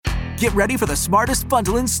Get ready for the smartest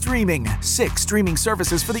bundle in streaming. 6 streaming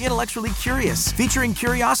services for the intellectually curious, featuring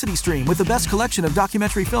Curiosity Stream with the best collection of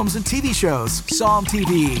documentary films and TV shows, Psalm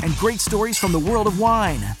TV, and great stories from the world of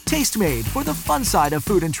wine, Tastemade for the fun side of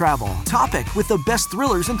food and travel, Topic with the best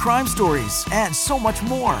thrillers and crime stories, and so much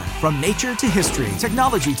more. From nature to history,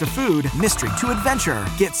 technology to food, mystery to adventure.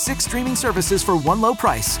 Get 6 streaming services for one low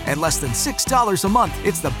price and less than $6 a month.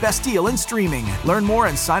 It's the best deal in streaming. Learn more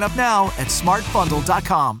and sign up now at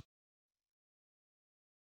smartbundle.com.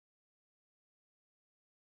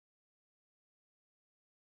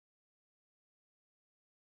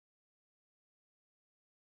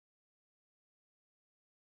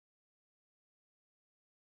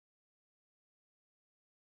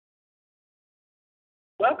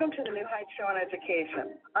 Welcome to the New Heights Show on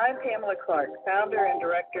Education. I'm Pamela Clark, founder and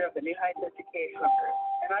director of the New Heights Educational Group,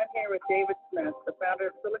 and I'm here with David Smith, the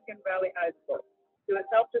founder of Silicon Valley High School, who has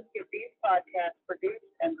helped us get these podcasts produced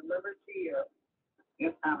and delivered to you.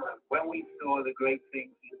 Yes, Pamela, when we saw the great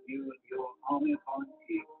things that you and your army of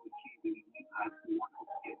volunteers were achieving in New Heights, we wanted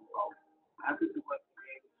to get involved. Happy to work to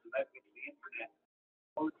be able to leverage the internet,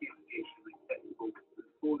 quality education, accessible,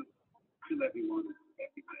 affordable to everyone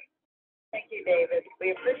every day. Thank you, David.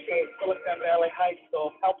 We appreciate Silicon Valley High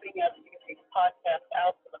School helping us get these podcasts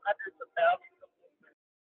out to the hundreds of thousands of listeners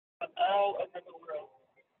from all over the world.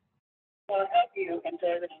 So I hope you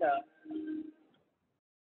enjoy the show.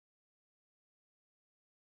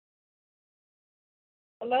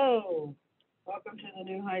 Hello. Welcome to the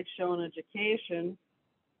New Heights Show on Education.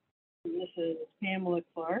 This is Pamela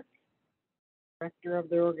Clark, director of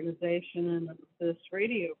the organization and of this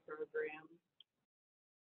radio program.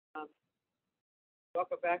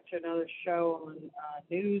 Welcome back to another show on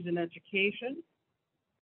news and education.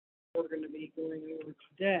 We're going to be going over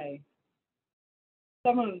today.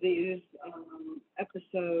 Some of these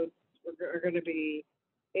episodes are going to be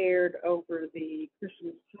aired over the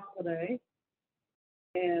Christmas holiday.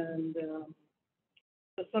 And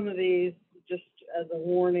so some of these, just as a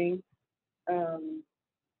warning, some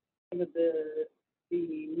of the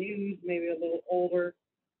news may be a little older,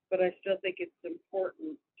 but I still think it's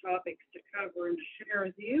important topics to cover and to share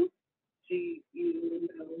with you so you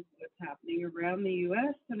know what's happening around the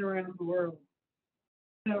U.S. and around the world.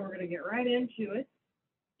 So we're going to get right into it,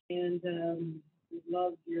 and we'd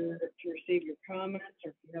love to receive your comments, or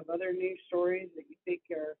if you have other news stories that you think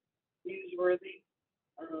are newsworthy,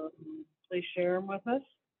 please share them with us.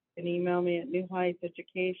 You can email me at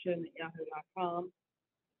newheightseducation@yahoo.com.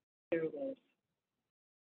 Share those.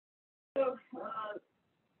 So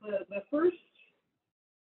the first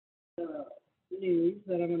news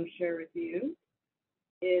that I'm going to share with you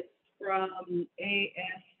is from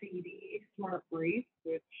ASCD Smart Brief,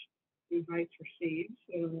 which New Heights receives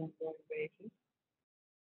on an ongoing basis.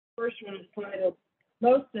 First one is titled,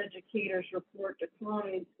 Most Educators Report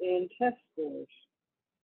Declines in Test Scores.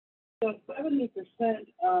 So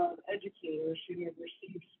 70% of educators who have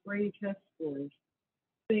received spring test scores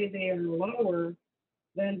say they are lower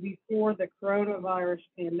than before the coronavirus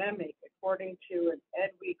pandemic, according to an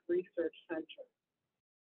EdWeek Research Center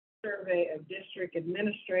survey of district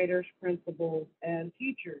administrators, principals, and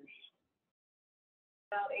teachers.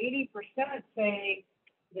 About 80% say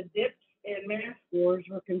the dips in math scores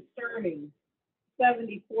were concerning.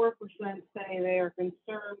 74% say they are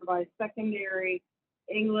concerned by secondary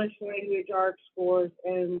English language arts scores,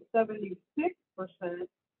 and 76%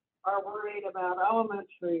 are worried about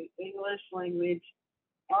elementary English language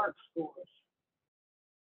art scores.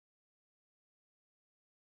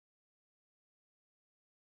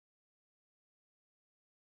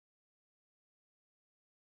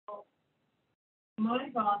 My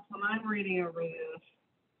thoughts when I'm reading over this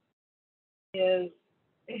is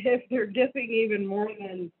if they're dipping even more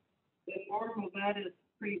than normal, that is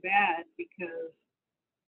pretty bad, because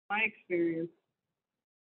my experience,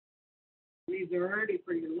 these are already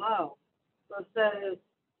pretty low. So it says,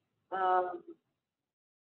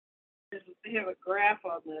 they have a graph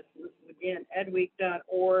on this. This is, again,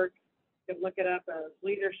 edweek.org. You can look it up as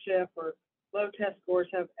leadership or low test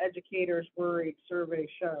scores have educators worried, survey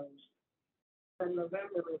shows, from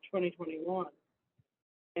November of 2021.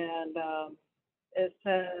 And it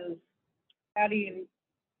says, how do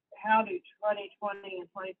 2020 and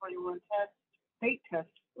 2021 state test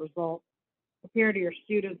results compare to your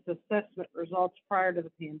students' assessment results prior to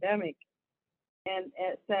the pandemic? And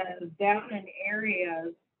it says down in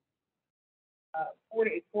areas,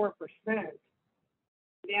 44%,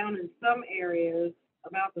 down in some areas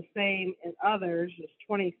about the same, in others is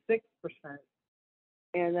 26%,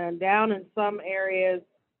 and then down in some areas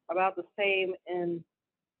about the same, in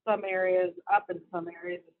some areas, up in some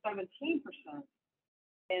areas is 17%.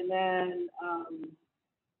 And then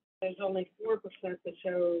there's only 4% that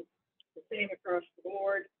show the same across the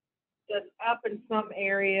board. That's up in some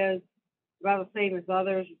areas, about the same as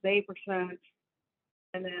others, is 8%.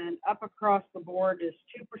 And then up across the board is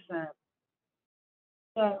 2%.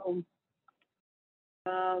 So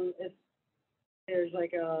there's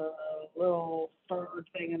like a little star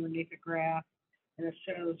thing underneath the graph, and it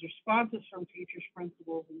shows responses from teachers,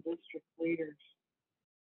 principals, and district leaders.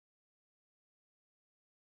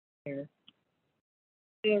 Here.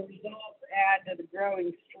 The results add to the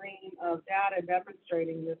growing stream of data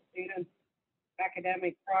demonstrating that students'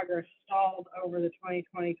 academic progress stalled over the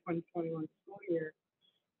 2020-2021 school year.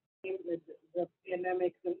 The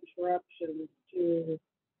pandemic's interruptions to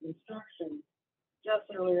instruction. Just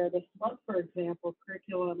earlier this month, for example,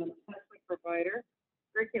 curriculum and assessment provider,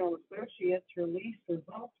 Curriculum Associates released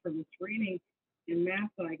results from its reading and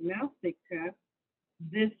math diagnostic test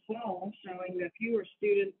this fall, showing that fewer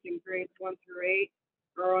students in grades 1 through 8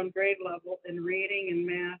 are on grade level in reading and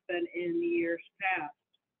math than in the years past.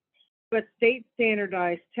 But state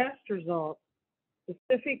standardized test results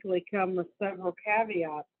specifically come with several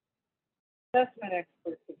caveats, assessment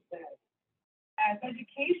experts have said. As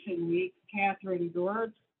Education Week, Catherine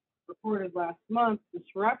George reported last month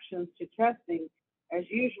disruptions to testing as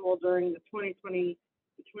usual during the 2020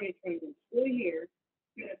 to 2021 school year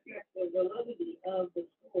could affect the validity of the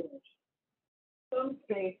scores. Some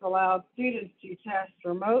states allowed students to test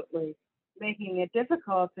remotely, making it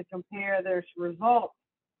difficult to compare their results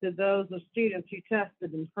to those of students who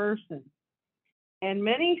tested in person. And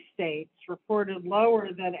many states reported lower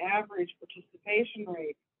than average participation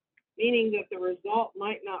rates, meaning that the result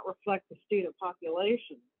might not reflect the student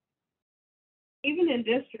population. Even in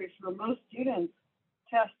districts where most students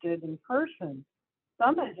tested in person,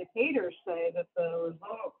 some educators say that the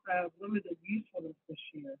results have limited usefulness this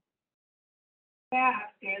year.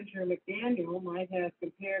 Past, Andrew McDaniel might have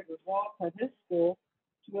compared results at his school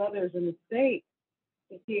to others in the state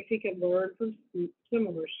to see if he could learn from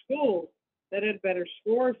similar schools that had better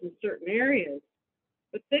scores in certain areas.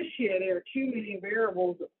 But this year, there are too many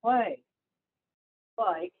variables at play,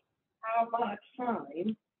 like how much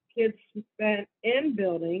time kids spent in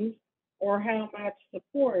buildings or how much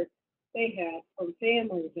support they had from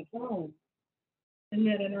families at home. Isn't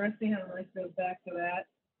that interesting how life goes back to that?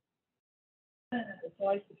 It's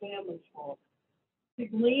always the family's fault. To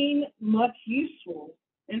glean much useful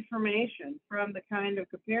information from the kind of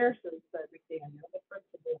comparisons that McDaniel, the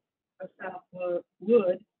principal of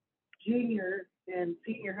Southwood Junior and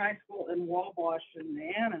Senior High School in Wabash,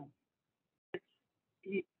 Indiana.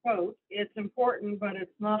 Quote, it's important, but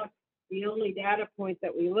it's not the only data point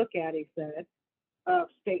that we look at, he said, of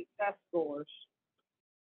state test scores.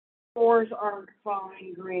 Scores aren't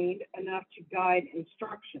fine-grained enough to guide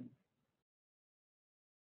instruction.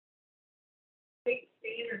 State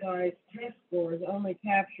standardized test scores only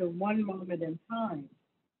capture one moment in time,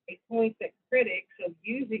 a point that critics of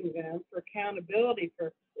using them for accountability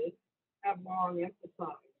purposes have long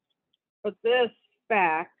emphasized. But this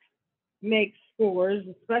fact makes scores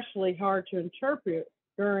especially hard to interpret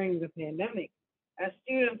during the pandemic, as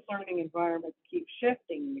students' learning environments keep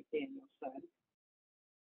shifting, McDaniel said.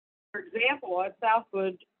 For example, at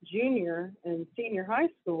Southwood Junior and Senior High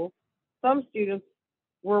School, some students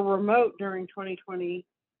were remote during 2020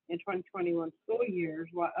 and 2021 school years,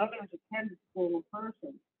 while others attended school in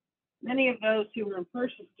person. Many of those who were in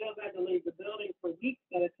person still had to leave the building for weeks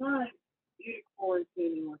at a time due to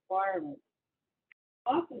quarantining requirements.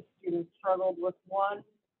 Lots of students struggled with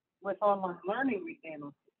online learning,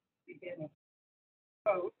 McDaniel.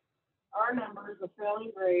 Quote, our numbers of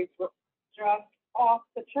failing grades were just off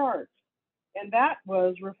the charts, and that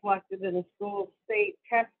was reflected in the school's state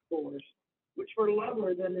test scores, which were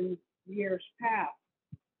lower than in years past.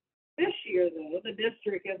 This year, though, the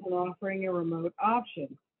district isn't offering a remote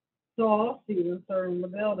option, so all students are in the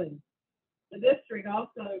building. The district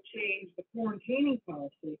also changed the quarantining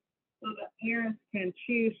policy so that parents can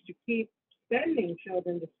choose to keep sending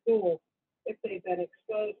children to school if they've been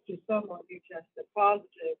exposed to someone who tested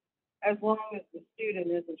positive, as long as the student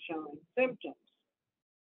isn't showing symptoms.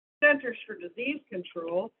 Centers for Disease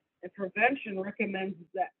Control and Prevention recommends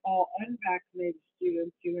that all unvaccinated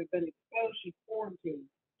students who have been exposed should quarantine.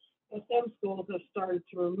 So some schools have started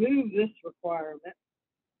to remove these requirements,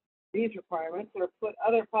 or put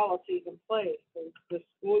other policies in place this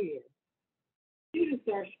school year. Students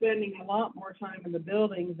are spending a lot more time in the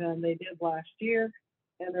building than they did last year,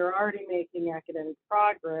 and they're already making academic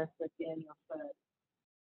progress, McDaniel said.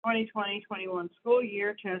 2020-21 school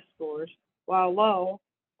year test scores, while low,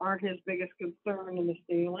 aren't his biggest concern in the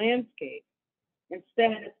student landscape.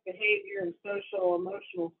 Instead, it's behavior and social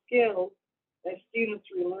emotional skills as students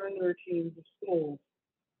relearn the routines of school.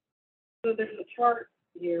 So there's a chart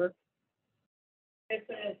here. It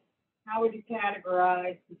says, how would you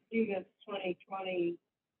categorize the students' 2020-21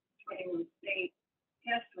 state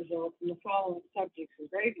test results in the following subjects and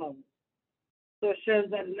grade levels? So it shows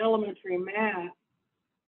that in elementary math,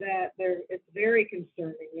 that it's very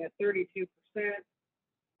concerning at 32%,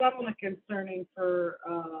 somewhat concerning for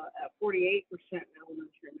at 48% in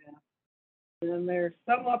elementary math. And then there's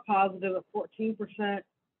somewhat positive at 14%,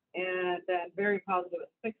 and then very positive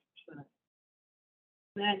at 6%.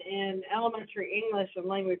 Then in elementary English and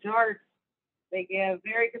language arts, they give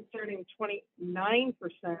very concerning 29%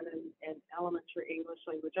 in elementary English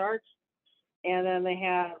language arts. And then they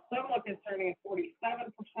have somewhat concerning at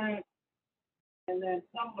 47%, and then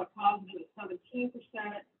somewhat positive at 17%,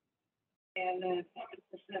 and then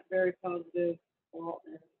 7% very positive all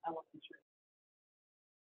in elementary.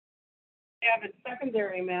 Yeah, in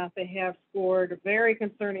secondary math, they have scored very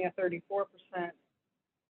concerning at 34%,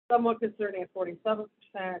 somewhat concerning at 47%,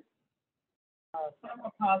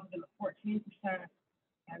 somewhat positive at 14%,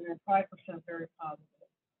 and then 5% very positive.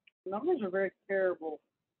 The numbers are very comparable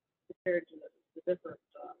compared to the different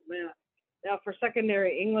math. Now, for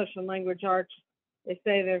secondary English and language arts, they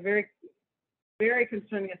say they're very, very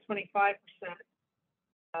concerning at 25%,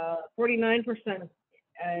 49%,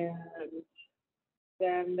 and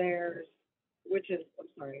then there's,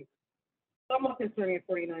 somewhat concerning at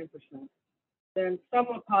 49%, then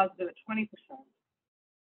somewhat positive at 20%,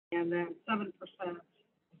 and then 7%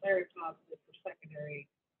 very positive for secondary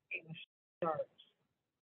English arts.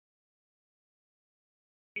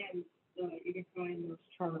 And you can find those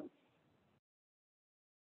charts.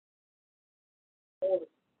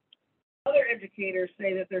 Other educators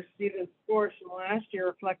say that their students' scores from last year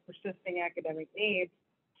reflect persisting academic needs.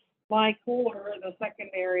 Mike Kohler, the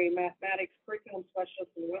secondary mathematics curriculum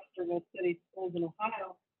specialist in Western City schools in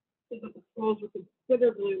Ohio, says that the schools were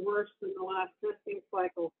considerably worse than the last testing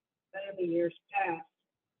cycle than in the years past.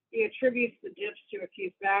 He attributes the dips to a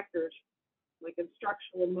few factors, like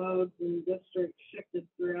instructional modes and districts shifted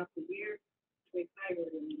throughout the year between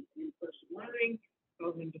hybrid and in-person learning,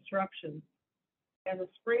 causing disruption. And the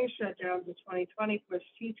spring shutdowns of 2020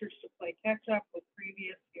 pushed teachers to play catch up with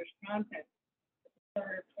previous year's content at the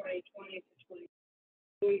start of 2020 to 2021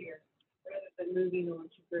 school year, rather than moving on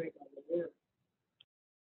to grade level work.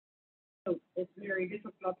 So it's very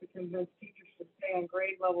difficult to convince teachers to stay on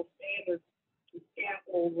grade level standards and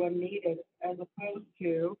scaffold when needed, as opposed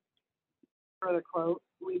to, further quote,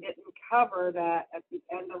 we didn't cover that at the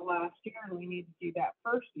end of last year and we need to do that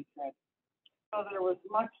first, he said. So there was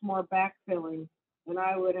much more backfilling than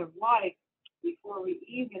I would have liked before we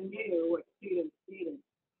even knew what students needed.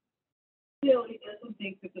 Still, he doesn't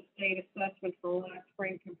think that the state assessment for last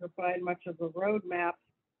spring can provide much of a roadmap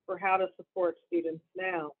for how to support students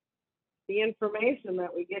now. The information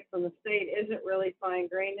that we get from the state isn't really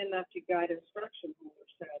fine-grained enough to guide instruction, Holder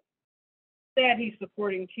said. Instead, he's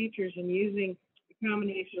supporting teachers in using a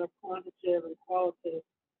combination of quantitative and qualitative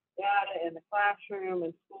data in the classroom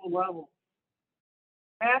and school level.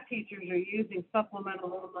 Math teachers are using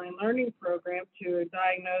supplemental online learning programs to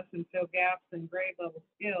diagnose and fill gaps in grade level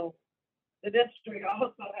skills. The district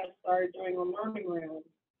also has started doing a learning round,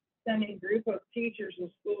 sending a group of teachers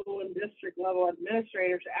and school and district level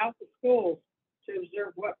administrators out to schools to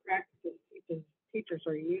observe what practices teachers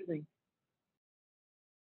are using.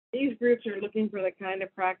 These groups are looking for the kind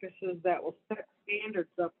of practices that will set standards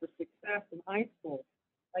up for success in high school,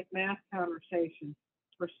 like math conversation,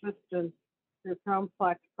 persistence through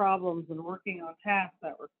complex problems, and working on tasks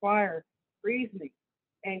that require reasoning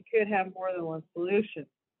and could have more than one solution.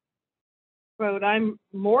 Quote, I'm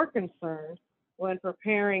more concerned when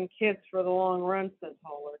preparing kids for the long run, says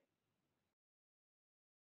Holler.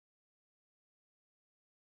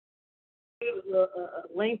 It was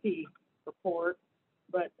a lengthy report,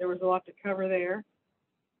 but there was a lot to cover there.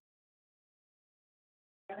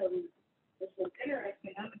 There's some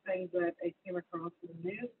interesting other things that I came across in the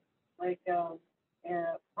news, like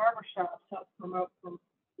barbershops help promote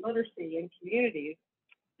literacy in communities.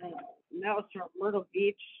 And that was from Myrtle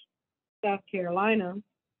Beach, South Carolina.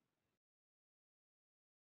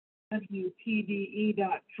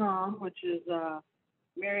 WPDE.com, which is a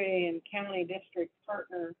Marion County District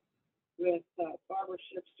partner with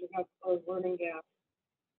barbershops to help close learning gaps.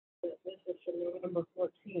 This is from November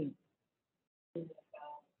 14th.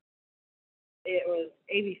 It was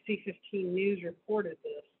ABC 15 News reported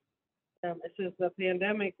this. It says the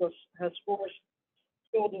pandemic has forced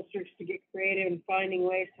school districts to get creative in finding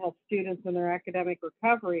ways to help students in their academic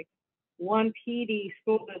recovery one PD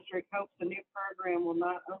school district hopes the new program will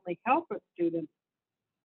not only help its students,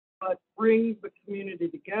 but bring the community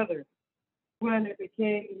together. When it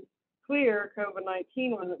became clear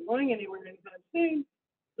COVID-19 wasn't going anywhere anytime soon,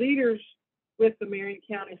 leaders with the Marion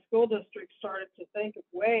County School District started to think of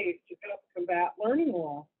ways to help combat learning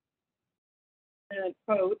loss. And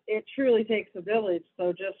quote, it truly takes a village,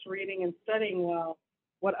 so just reading and studying well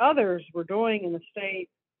what others were doing in the state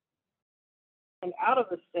and out of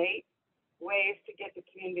the state, ways to get the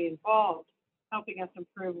community involved, helping us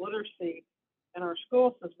improve literacy in our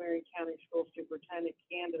schools, says Marion County School Superintendent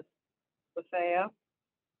Candace Bethea.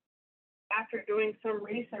 After doing some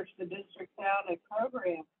research, the district found a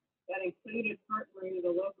program that included partnering with a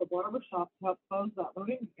local barbershop to help close that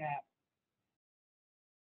learning gap.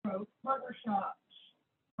 So barbershops,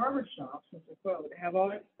 as a quote, have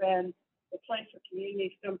always been the place for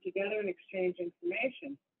communities to come together and exchange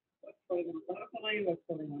information. What's going on locally, what's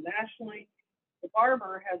going on nationally. The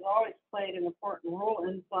barber has always played an important role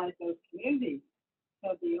inside those communities,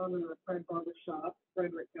 said the owner of Fred Barbershop,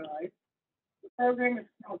 Frederick Guy. The program is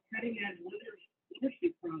called Cutting Edge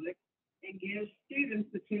Literacy Project and gives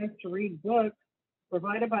students the chance to read books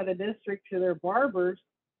provided by the district to their barbers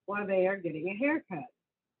while they are getting a haircut.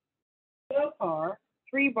 So far,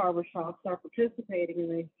 3 barbershops are participating,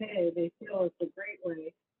 and they say they feel it's a great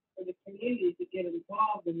way for the community to get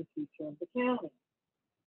involved in the future of the county.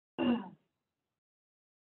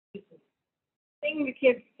 Seeing the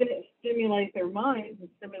kids stimulate their minds and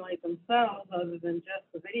stimulate themselves other than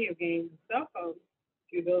just the video games and cell phones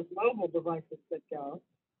to those mobile devices that go.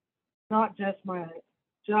 Not just my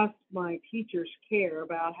teachers care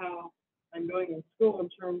about how I'm doing in school in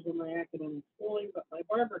terms of my academic schooling, but my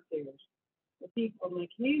barber cares. The people in my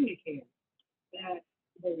community care that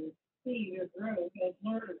they see their growth as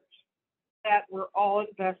learners, that we're all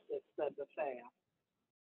invested, said the staff.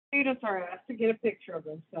 Students are asked to get a picture of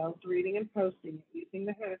themselves reading and posting it using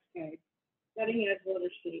the hashtag Cutting Edge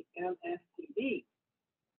Literacy MSTD.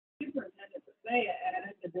 Superintendent Bethea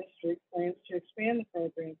added the district plans to expand the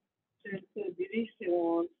program to include beauty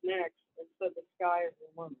salons next, and said the sky is the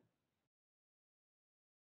limit.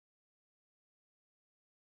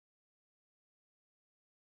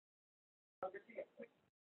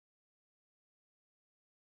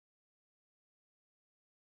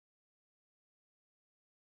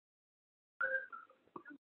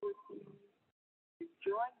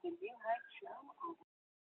 Join the New Heights Show on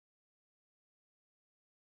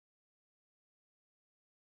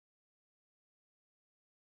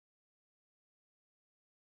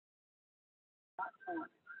 .org.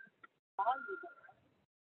 Follow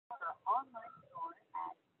our online store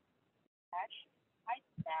at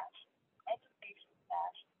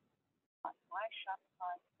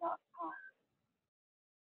education-myshopify.com.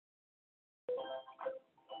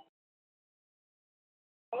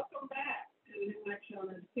 Welcome back to the New Lecture on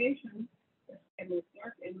Education. And we're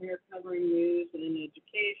Clark, and we're covering news and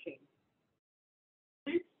education.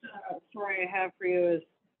 Next story I have for you is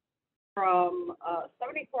from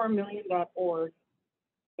 74million.org,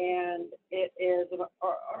 and it is an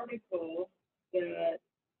article that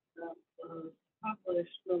was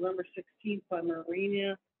published November 16th by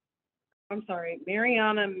Mariana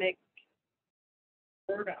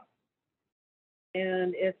McMurdo,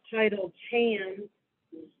 and it's titled Chan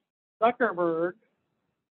Zuckerberg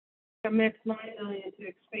commits $9 million to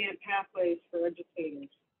expand pathways for educators,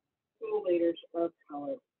 school leaders of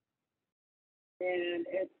color. And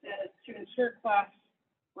it says to ensure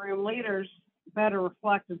classroom leaders better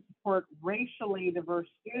reflect and support racially diverse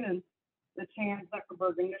students, the Chan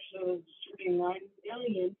Zuckerberg Initiative is distributing $9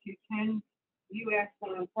 million to 10 U.S.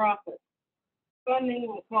 nonprofits. Funding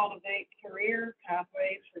will cultivate career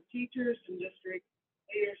pathways for teachers and district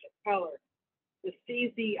leaders of color. The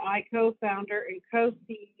CZI co-founder and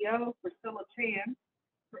co-CEO, Priscilla Chan,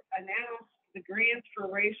 announced the Grants for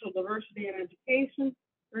Racial Diversity in Education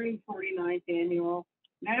during the 49th Annual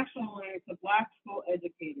National Alliance of Black School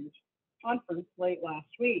Educators Conference late last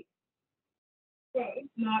week. So,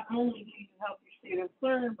 not only do you help your students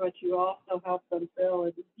learn, but you also help them feel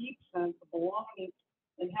a deep sense of belonging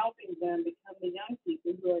and helping them become the young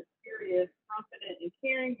people who are curious, confident, and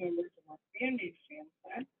caring members of our family, Chan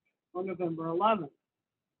said on November 11th.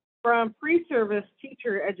 From pre-service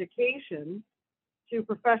teacher education to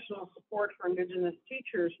professional support for Indigenous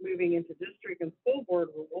teachers moving into district and school board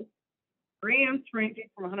roles, grants ranging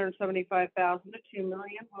from $175,000 to $2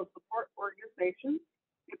 million will support organizations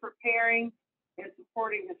in preparing and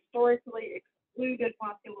supporting historically excluded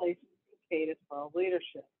populations in K-12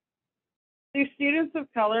 leadership. Do students of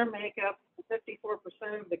color make up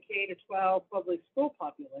 54% of the K-12 public school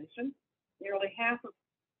population? Nearly half of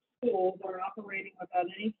schools are operating without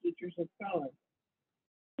any teachers of color.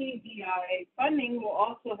 TDI funding will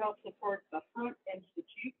also help support the Hunt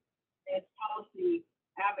Institute and policy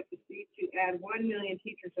advocacy to add 1 million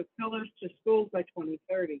teachers of color to schools by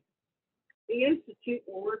 2030. The Institute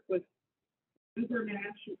will work with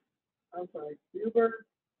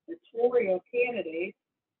gubernatorial candidates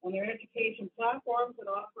on their education platforms and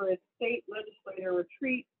offer a state legislator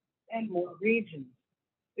retreat and more regions.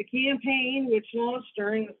 The campaign, which launched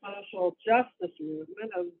during the social justice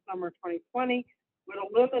movement of summer 2020, would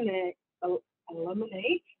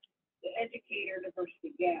eliminate the educator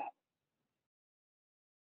diversity gap.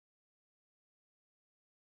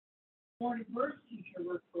 More diverse teacher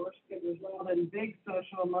workforce could result in big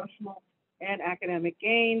social, emotional, and academic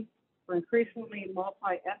gains for increasingly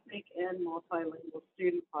multi-ethnic and multilingual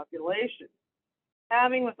student populations.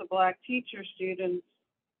 Having had a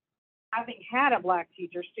black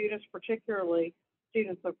teacher, students, particularly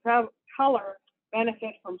students of color,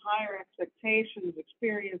 benefit from higher expectations,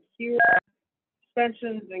 experience fewer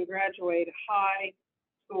suspensions, and graduate high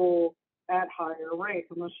school at higher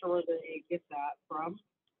rates. I'm not sure where they get that from,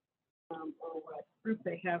 or what proof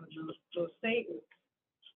they have in those statements.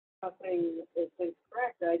 Nothing is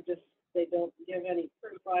incorrect. They don't give any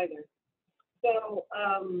proof either. So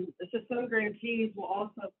the system grantees will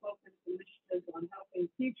also focus initiatives on helping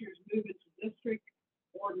teachers move into district,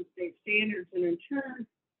 board, and state standards, and in turn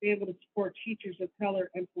be able to support teachers of color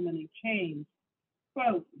implementing change.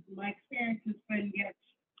 Quote, my experience has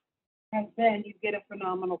been you get a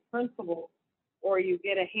phenomenal principal, or you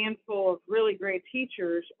get a handful of really great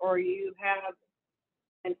teachers, or you have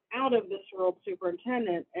an out of this world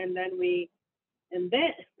superintendent, and then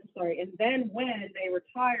when they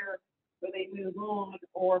retire or they move on,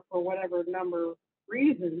 or for whatever number of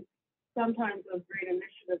reasons, sometimes those great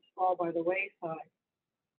initiatives fall by the wayside.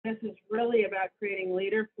 This is really about creating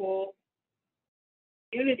leaderful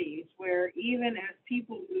communities where even as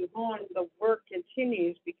people move on, the work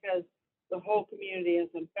continues because the whole community is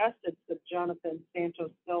invested, said Jonathan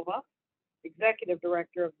Santos Silva, Executive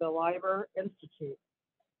Director of the Liber Institute,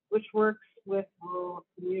 which works with rural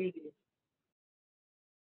communities.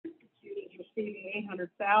 The Institute is receiving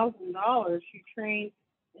 $800,000 to train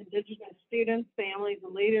Indigenous students, families,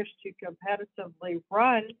 and leaders to competitively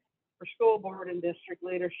run for school board and district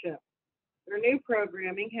leadership. Their new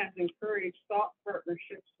programming has encouraged thought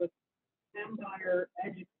partnerships with Empire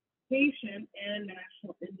Education and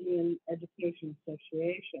National Indian Education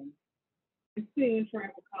Association, and soon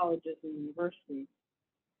tribal colleges and universities.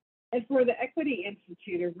 And for the Equity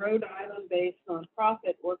Institute, a Rhode Island-based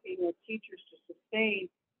nonprofit working with teachers to sustain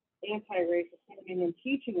anti-racist learning and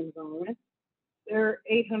teaching environments, their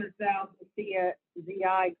 $800,000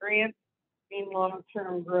 ZI grant mean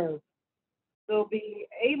long-term growth. They'll be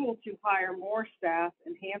able to hire more staff,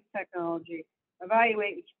 enhance technology,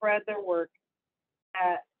 evaluate and spread their work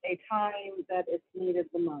at a time that it's needed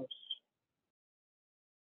the most.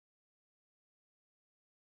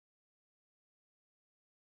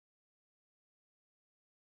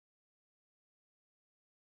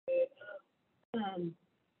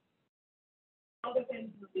 Other things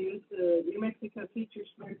in the news, the New Mexico Teachers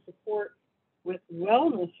Find Support with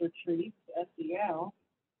Wellness Retreats, SEL.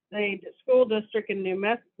 The school district in New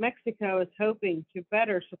Mexico is hoping to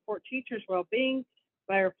better support teachers' well-being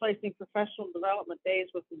by replacing professional development days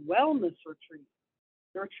with wellness retreats.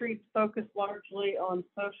 The retreats focus largely on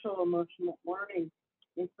social emotional learning,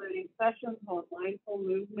 including sessions on mindful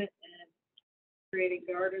movement and creating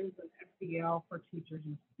gardens and SEL for teachers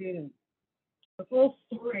and students. The full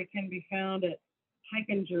story can be found at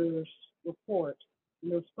Heichinger's report,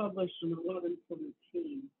 and it was published in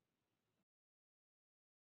 11/17.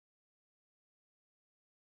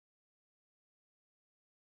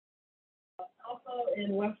 Also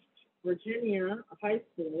in West Virginia high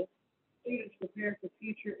school, students prepare for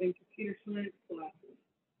future in computer science classes.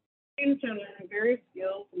 Students are learning various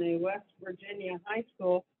skills in a West Virginia high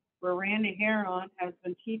school where Randy Heron has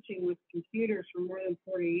been teaching with computers for more than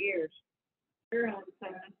 40 years. Heron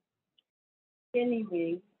said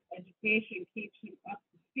continuing education keeps him up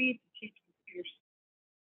to speed to teach computer science.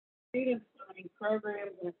 Students learning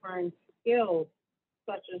programs and acquiring skills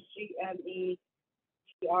such as GME,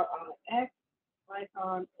 TRIX,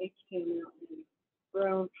 Python, HTML, and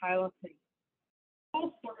drone piloting. The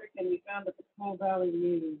whole story can be found at the Coal Valley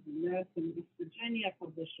News in Madison, West Virginia,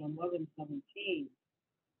 published on 11/17.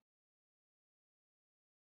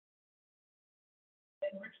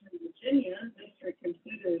 In Richmond, Virginia, district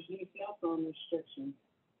considers new cell phone restrictions.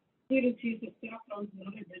 Students' use of cell phones and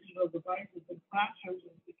other digital devices in classrooms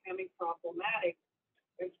is becoming problematic,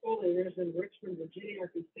 and school leaders in Richmond, Virginia are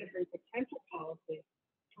considering potential policies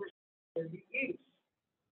to their use.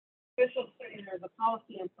 Officials say there's a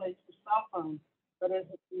policy in place for cell phones, but it's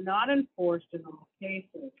not enforced in all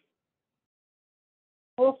cases.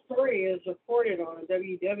 Full story is reported on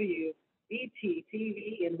WWBT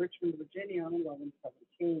TV in Richmond, Virginia on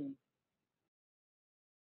 11/17.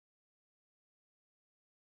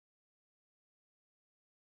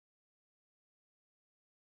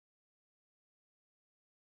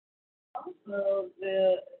 Also,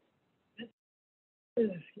 this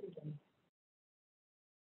is,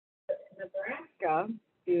 Nebraska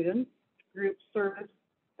student group serves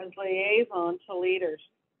as liaison to leaders.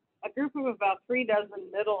 A group of about 36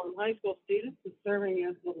 middle and high school students is serving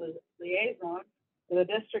as the liaison to the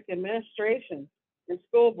district administration and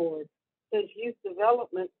school board, says youth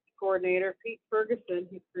development coordinator Pete Ferguson,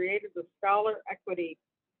 who created the Scholar Equity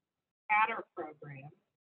Adder program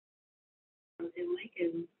in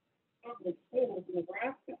Lincoln Public Schools,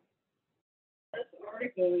 Nebraska. This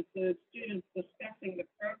article includes students discussing the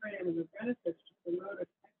program and the benefits to promote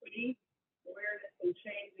equity, awareness, and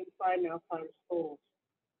change inside and outside of schools.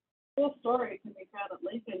 Full story can be found at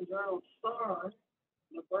Lincoln Journal Star,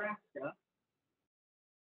 Nebraska,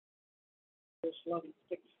 page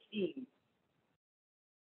 1116.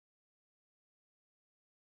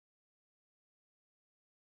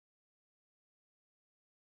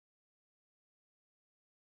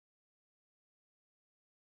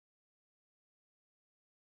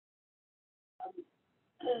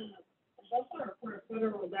 There's also a report of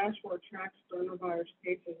federal dashboard tracks coronavirus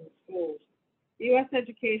cases in schools. The U.S.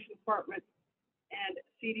 Education Department and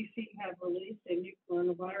CDC have released a new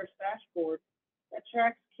coronavirus dashboard that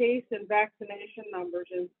tracks case and vaccination numbers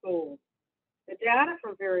in schools. The data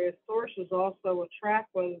from various sources also will track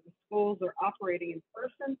whether the schools are operating in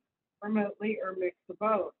person, remotely, or mix of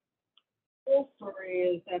both. The full story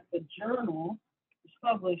is that the journal was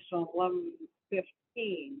published on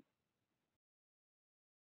 11/15.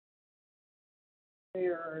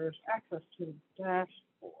 There's access to the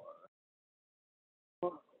dashboard.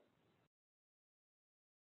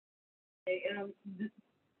 Okay,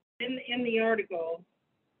 in the article,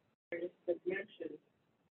 I just mentioned,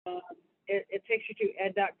 it takes you to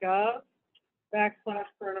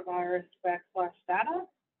ed.gov/coronavirus/data,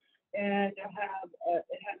 and you'll have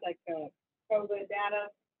it has like COVID data,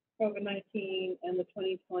 COVID-19, and the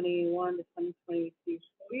 2021 to 2022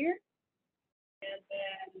 school year, and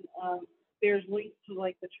then there's links to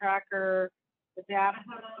like the tracker, the data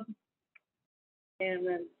hub, and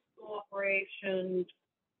then school operations.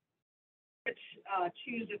 Which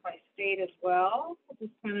choose it by state as well, which is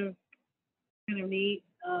kind of neat.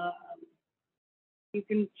 You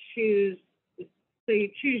can choose, so you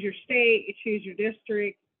choose your state, you choose your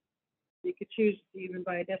district, you could choose even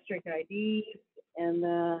by district ID, and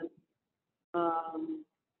then I'll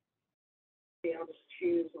just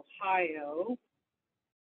choose Ohio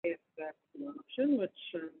if that's an option,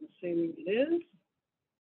 which I'm assuming it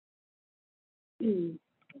is.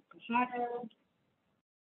 Ohio.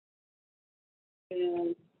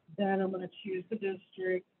 And then I'm going to choose the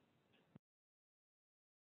district,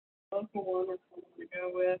 local one, which I'm going to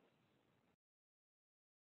go with.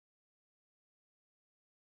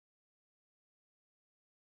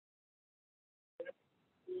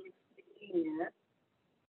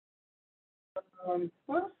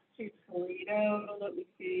 Close to Toledo. Let me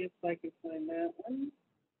see if I can find that one.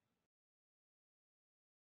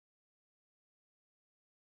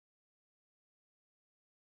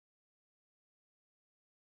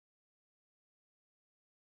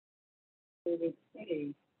 Let's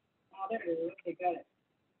see. Oh, there it is. Okay, got it.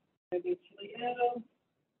 Maybe Toledo.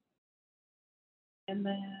 And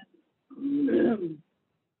then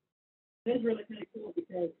this is really kind of cool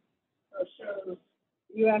because it shows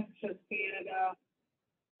U.S., it shows Canada,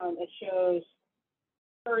 it shows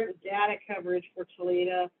current data coverage for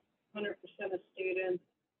Toledo, 100% of students.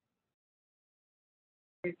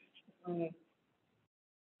 It's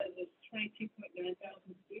 22.9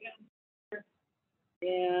 thousand students,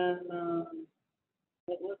 and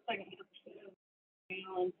it looks like 100% of them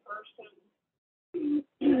in person.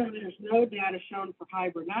 There's no data shown for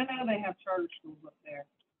hybrid. I know they have charter schools up there,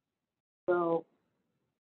 so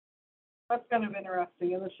that's kind of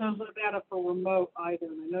interesting. And it shows no data for remote either.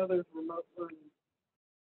 And I know there's remote learning.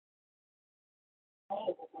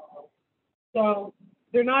 So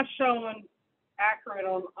they're not showing accurate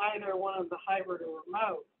on either one of the hybrid or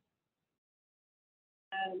remote.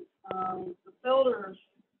 And the filters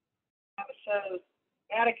shows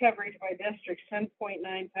data coverage by districts,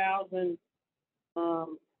 10.9 thousand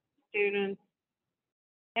students.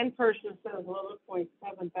 In person says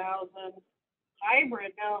 11.7 thousand.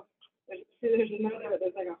 Hybrid, now there's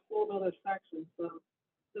like a whole other section. So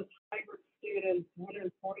This hybrid student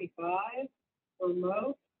 145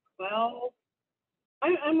 remote. Well,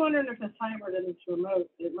 I'm wondering if it's hybrid and it's remote.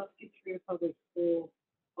 It must be through public school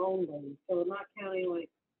only. So not counting like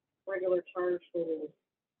regular charter schools,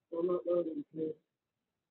 remote learning.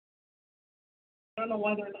 I don't know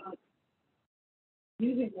why they're not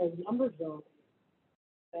using those numbers though.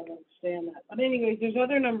 I don't understand that. But anyways, there's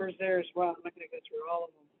other numbers there as well. I'm not going to go through all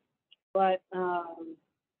of them. But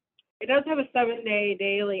it does have a 7-day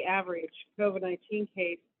daily average COVID-19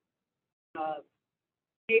 uh,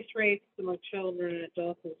 case rates among children and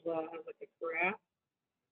adults as well. Has like a graph,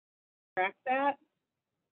 track that.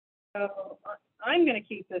 So I'm going to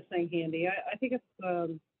keep this thing handy. I think it's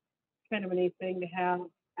kind of a neat thing to have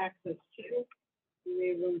access to. You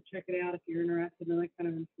may want to check it out if you're interested in that kind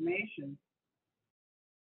of information.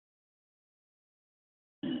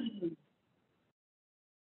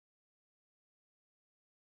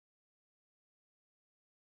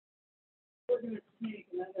 We're going to take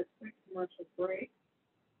another quick commercial break,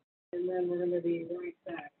 and then we're going to be right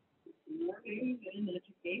back. More news and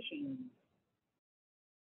education.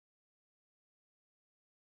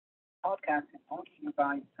 Podcasting hosted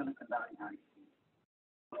by Silicon Valley High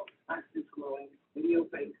School. Fastest growing,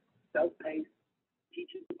 video-based, self-paced,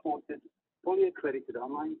 teacher-supported, fully accredited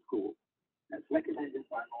online school that's recommended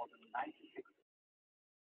by more than 96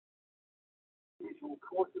 individual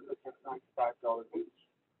courses at just $95 each,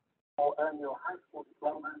 or earn your high school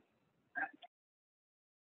diploma at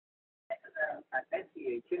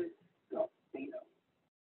sehs.co.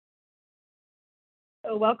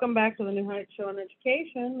 So welcome back to the New Heights Show on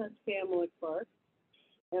Education. That's Pamela Clark,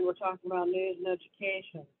 and we're talking about news and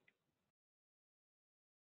education.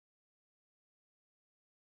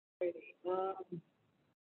 A lot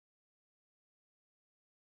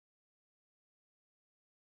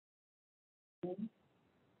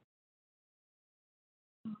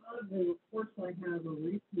of the reports I have are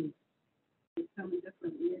recent with some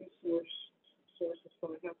different news sources, so I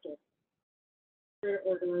have to try to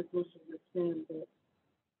organize most of this in, but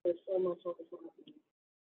there's so much of it happening.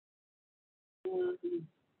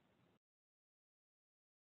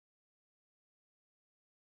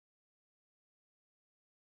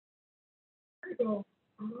 So,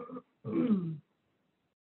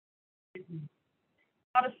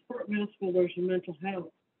 how to support middle schoolers and mental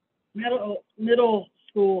health. Middle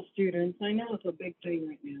school students, I know it's a big thing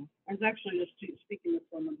right now. I was actually just speaking with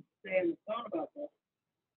someone today on the phone about this.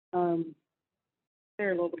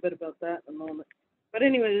 Share a little bit about that in a moment. But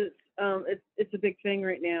anyways, it's a big thing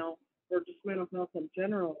right now for just mental health in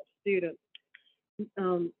general, students.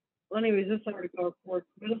 Anyways, this article reports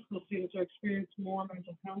middle school students are experiencing more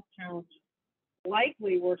mental health challenges,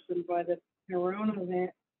 likely worsened by the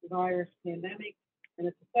coronavirus pandemic and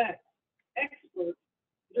its effects. Experts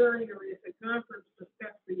during a recent conference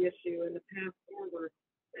discussed the issue and the path forward,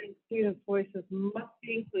 saying students' voices must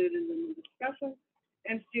be included in the discussion,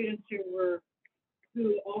 and students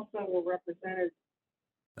who also were represented.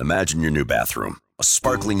 Imagine your new bathroom. A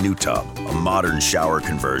sparkling new tub, a modern shower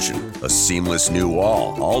conversion, a seamless new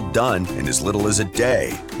wall, all done in as little as a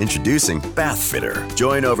day. Introducing Bath Fitter.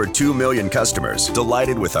 Join over 2 million customers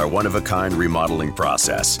delighted with our one-of-a-kind remodeling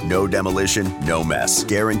process. No demolition, no mess.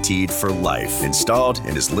 Guaranteed for life. Installed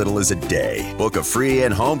in as little as a day. Book a free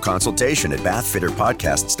in-home consultation at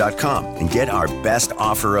bathfitterpodcasts.com and get our best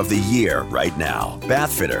offer of the year right now.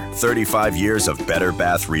 Bath Fitter, 35 years of better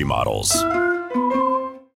bath remodels.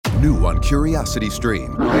 New on Curiosity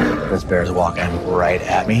Stream. This bear's walking right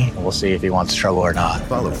at me. We'll see if he wants trouble or not.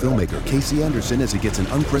 Follow filmmaker Casey Anderson as he gets an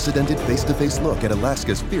unprecedented face-to-face look at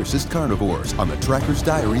Alaska's fiercest carnivores on the Tracker's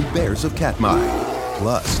Diary Bears of Katmai.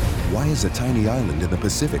 Plus, why is a tiny island in the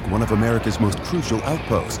Pacific one of America's most crucial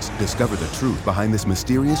outposts? Discover the truth behind this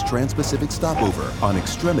mysterious trans-Pacific stopover on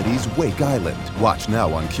Extremities Wake Island. Watch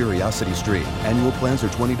now on Curiosity Stream. Annual plans are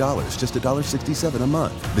 $20, just $1.67 a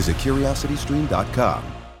month. Visit curiositystream.com.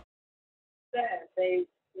 They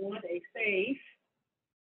want a safe,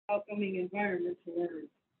 welcoming environment to learn.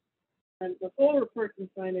 And the full report can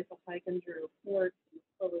find at the Hike and Drew report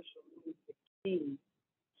published on 2016,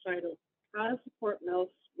 titled How to Support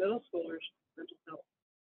Middle Schoolers' Mental Health.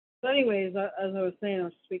 So anyways, as I was saying, I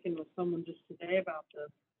was speaking with someone just today about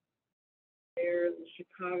this. They're in the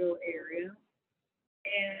Chicago area,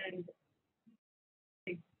 and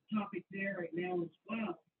the topic there right now as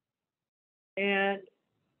well. And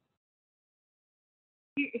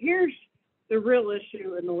here's the real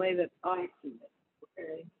issue in the way that I see it,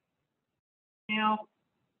 okay? Now,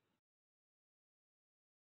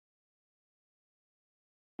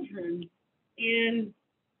 children in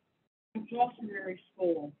compulsory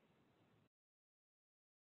school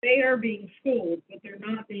They are being schooled, but they're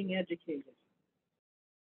not being educated.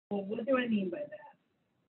 Well, what do I mean by that?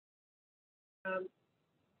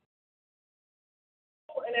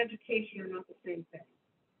 School and education are not the same thing.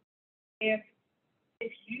 If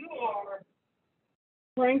you are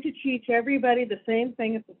trying to teach everybody the same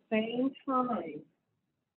thing at the same time,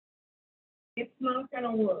 it's not going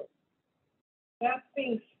to work. That's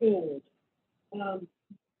being schooled.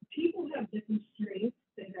 People have different strengths.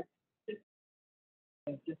 They have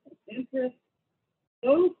different interests.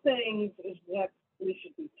 Those things is what we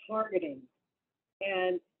should be targeting,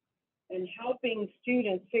 and helping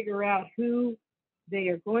students figure out who they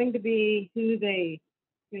are going to be, who they,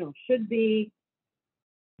 should be,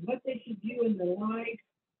 what they should do in their life,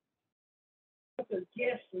 what their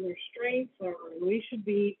gifts and their strengths are, and we should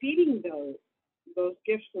be feeding those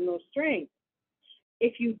gifts and those strengths.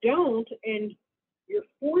 If you don't, and you're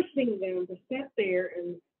forcing them to sit there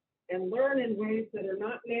and learn in ways that are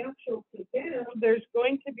not natural to them, there's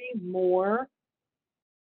going to be more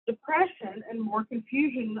depression and more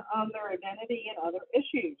confusion on their identity and other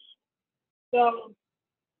issues. So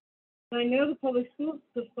I know the public school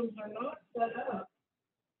systems are not set up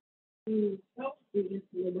to help students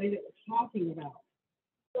in the way that we're talking about.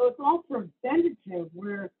 So it's all preventative,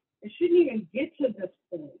 where it shouldn't even get to this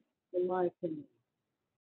point, in my opinion.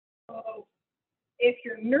 So if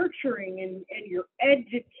you're nurturing and you're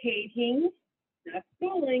educating, not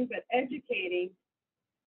schooling, but educating,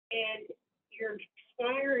 and you're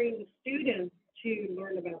inspiring the students to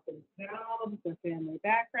learn about themselves, their family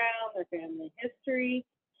background, their family history,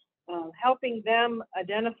 helping them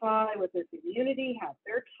identify with their community, how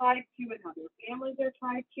they're tied to it, how their families are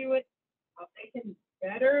tied to it, how they can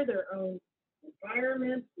better their own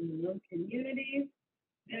environments and their own communities,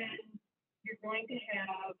 then you're going to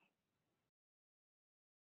have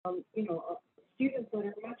students that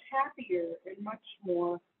are much happier and much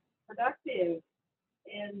more productive,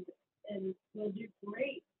 and they'll do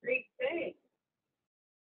great things.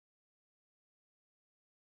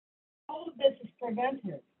 All of this is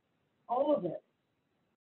preventive, all of it.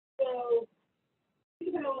 So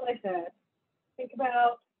think about what I said. Think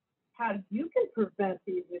about how you can prevent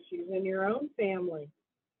these issues in your own family.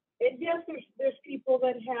 And yes, there's people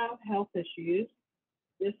that have health issues,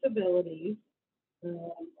 disabilities,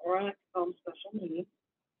 or I like to call them special needs,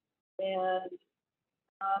 and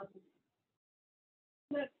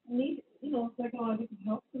that need, psychological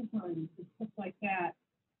help sometimes, and stuff like that.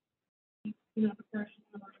 Depression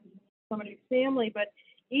in somebody's family, but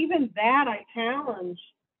even that I challenge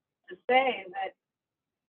to say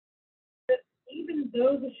that even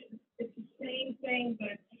though it's the same thing,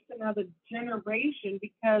 but it's just another generation,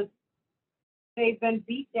 because they've been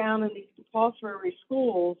beat down in these compulsory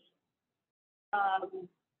schools,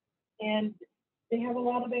 and they have a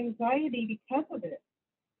lot of anxiety because of it.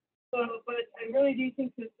 So, but I really do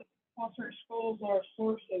think that the compulsory schools are a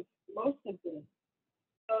source of most of this.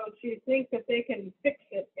 So to think that they can fix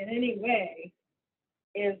it in any way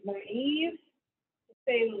is naive, to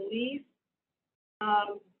say the least.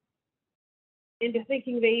 Into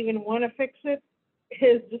thinking they even want to fix it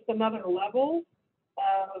is just another level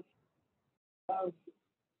of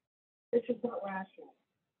it's just not rational.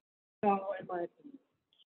 So, in my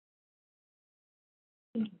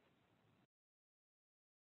opinion.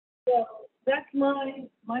 So that's my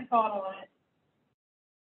thought on it.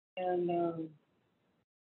 And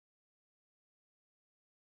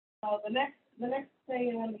the next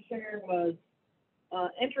thing I wanted to share was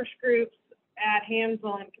interest groups add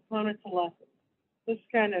hands-on components to lessons. This is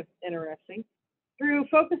kind of interesting. Through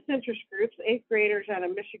focused interest groups, 8th graders at a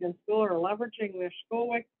Michigan school are leveraging their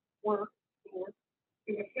schoolwork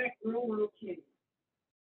to affect real-world change.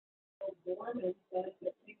 Performance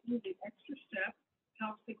benefit taking the extra step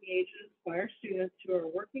helps engage and inspire students who are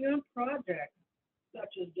working on projects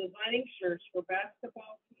such as designing shirts for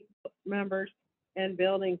basketball team members and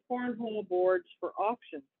building cornhole boards for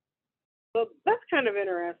auctions. So that's kind of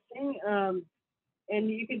interesting. And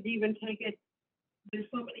you could even take it, there's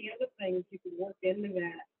so many other things you can work into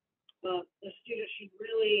that. The students should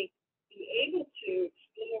really be able to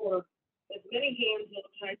explore as many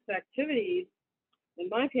hands-on types of activities, in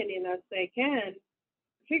my opinion, as they can,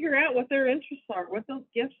 figure out what their interests are, what those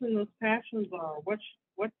gifts and those passions are, what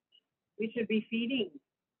we should be feeding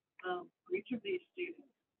for each of these students.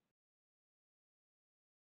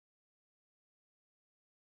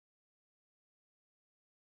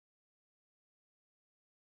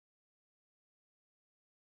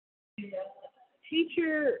 The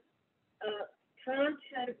teacher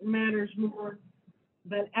content matters more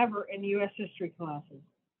than ever in U.S. history classes.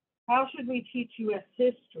 How should we teach U.S.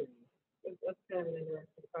 history? That's kind of an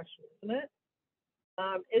interesting question, isn't it?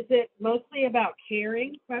 Is it mostly about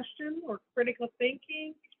caring question or critical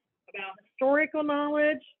thinking, about historical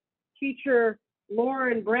knowledge? Teacher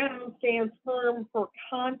Lauren Brown stands firm for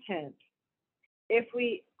content. If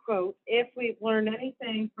we, quote, if we've learned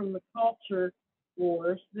anything from the culture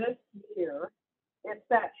wars this year, it's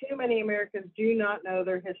that too many Americans do not know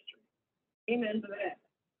their history. Amen to that.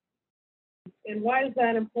 And why is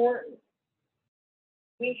that important?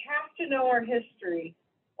 We have to know our history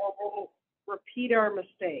or we'll repeat our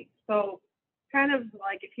mistakes. So kind of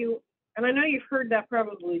like if you, and I know you've heard that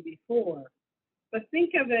probably before, but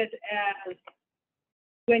think of it as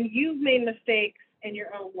when you've made mistakes in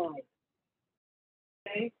your own life,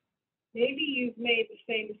 okay? Maybe you've made the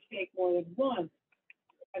same mistake more than once.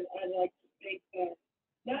 And I'd like to think that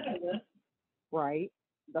none of us, right?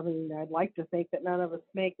 I mean, I'd like to think that none of us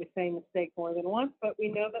make the same mistake more than once, but we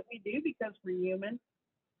know that we do because we're human.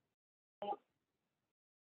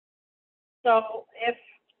 So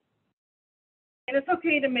and it's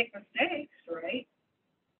okay to make mistakes, right?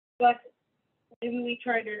 But maybe we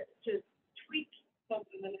try to tweak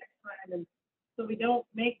something the next time, and so we don't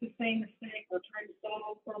make the same mistake or try to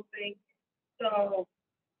solve something. So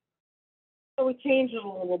we change it a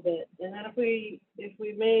little bit, and then if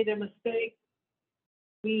we made a mistake,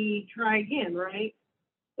 we try again, right?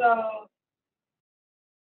 So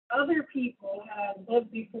other people have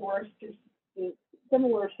lived before us through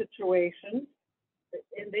similar situations,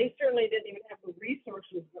 and they certainly didn't even have the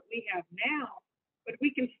resources that we have now, but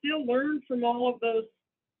we can still learn from all of those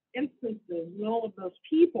instances and all of those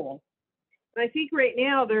people. And I think right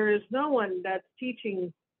now there is no one that's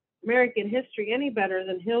teaching American history any better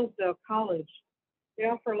than Hillsdale College. They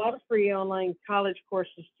offer a lot of free online college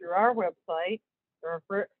courses through our website. There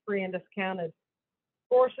are free and discounted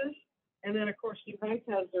courses. And then, of course, New Heights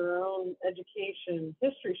has their own education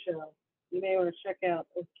history show. You may want to check out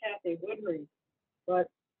with Kathy Woodring. But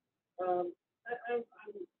I'm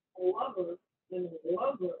a lover and a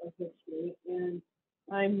lover of history, and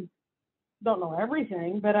I don't know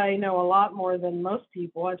everything, but I know a lot more than most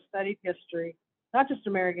people. I've studied history, not just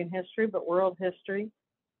American history, but world history,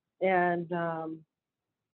 and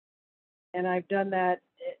I've done that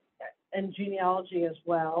in genealogy as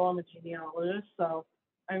well. I'm a genealogist, so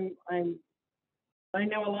I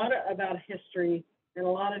know a lot about history in a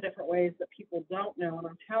lot of different ways that people don't know, and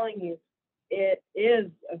I'm telling you, it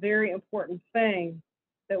is a very important thing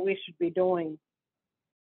that we should be doing.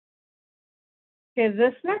 Okay,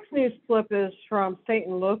 this next news clip is from state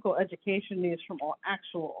and local education news from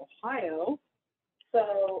actual Ohio.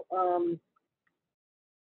 So,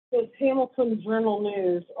 it's Hamilton Journal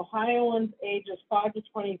News. Ohioans ages 5 to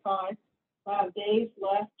 25 have days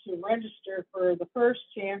left to register for the first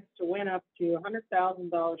chance to win up to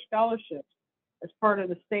 $100,000 scholarships as part of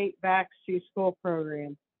the state Back to School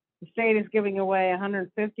program. The state is giving away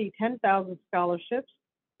 150 $10,000 scholarships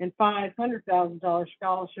and $500,000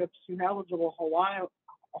 scholarships to eligible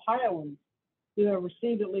Ohioans who have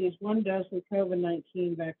received at least one dose of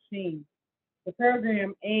COVID-19 vaccine. The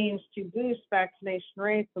program aims to boost vaccination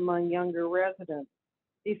rates among younger residents.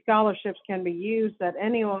 These scholarships can be used at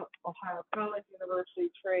any Ohio college,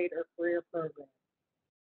 university, trade, or career program.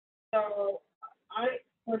 So I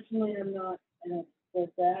personally am not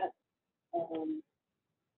with that,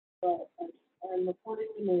 but I'm reporting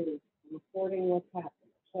the news. I'm reporting what's happening.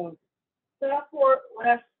 So Southport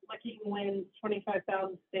West Licking wins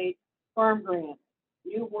 $25,000 state farm grant.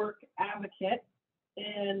 New work advocate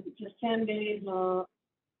in just 10 days.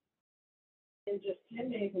 In just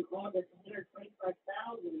 10 days in August,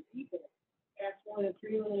 125,000 people cast more than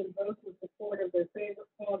 3 million votes in support of their favorite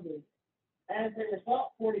causes. As a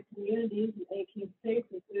result, 40 communities in 18 states,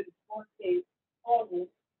 including 4 state causes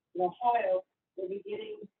in Ohio, will be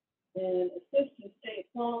getting an assistance State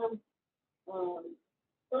Farm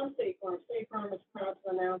from State Farm. State Farm is proud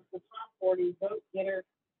to announce the top 40 vote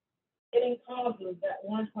getting causes that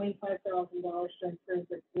won $25,000 to improve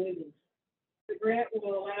their communities. The grant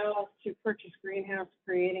will allow us to purchase greenhouse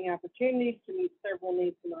creating opportunities to meet several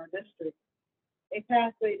needs in our district. A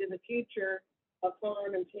pathway to the future of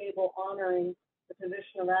farm and table honoring the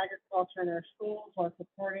position of agriculture in our schools while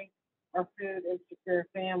supporting our food insecure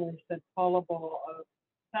families, said Paula Ball of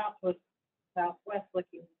Southwest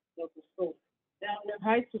Licking Local Schools. Now, New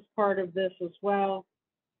Heights is part of this as well,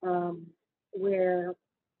 where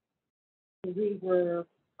we were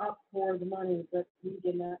up for the money, but we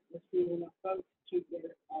did not receive enough votes to get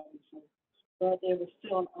it, obviously. But it was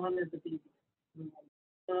still an honor to be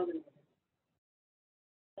nominated.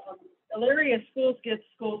 Elyria Schools gets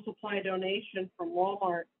school supply donation from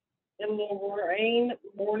Walmart. In the Lorraine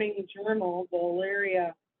Morning Journal, the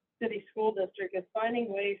Elyria City School District is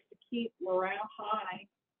finding ways to keep morale high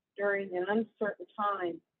during an uncertain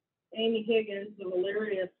time. Amy Higgins, the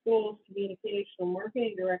Valeria Schools Communication and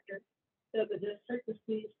Marketing Director, said the district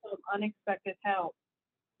received some unexpected help.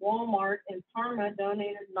 Walmart in Parma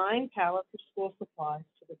donated 9 pallets of school supplies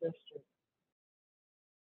to the district.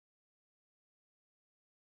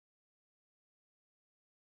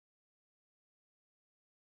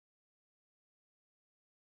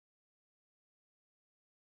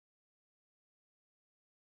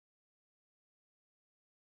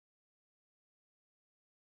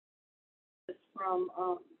 It's from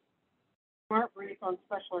Smart Brief on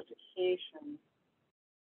Special Education.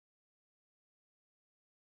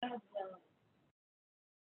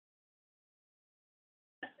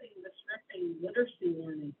 Disrupting literacy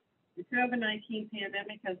learning. The COVID-19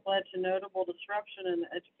 pandemic has led to notable disruption in the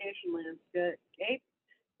education landscape,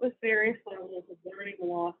 with various levels of learning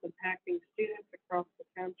loss impacting students across the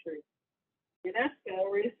country. UNESCO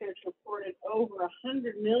research reported over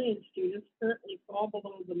 100 million students currently fall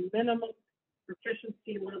below the minimum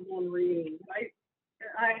proficiency level in reading.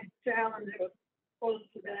 I challenge it was close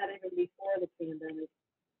to that even before the pandemic.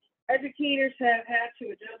 Educators have had to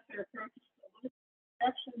adjust their approaches to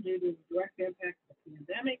instruction due to the direct impact of the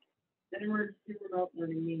pandemic and emergency remote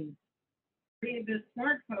learning needs. Read this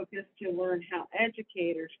smart focus to learn how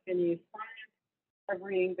educators can use science of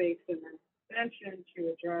reading-based intervention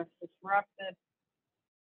to address disrupted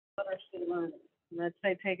literacy learning. And I'd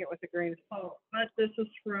say take it with a grain of salt. But this is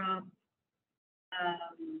from,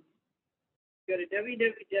 go to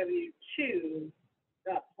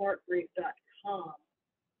www.2.heartbrief.com,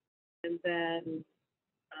 and then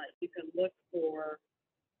you can look for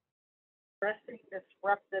addressing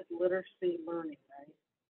disrupted literacy learning, right?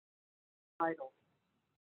 Title.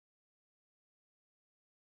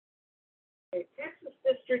 A Texas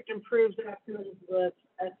district improves outcomes with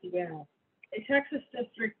SEL. A Texas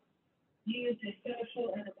district used a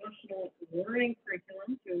social and emotional learning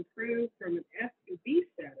curriculum to improve from an F to B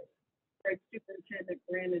status, writes Superintendent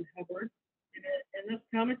Brandon Hubbard. In this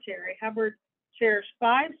commentary, Hubbard shares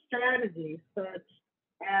 5 strategies such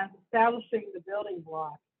as establishing the building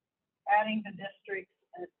blocks, adding the district's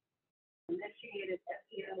initiated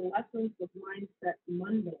SEL lessons with Mindset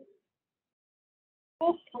Monday. The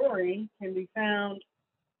full story can be found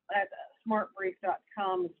at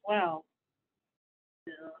smartbrief.com as well.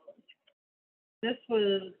 This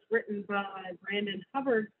was written by Brandon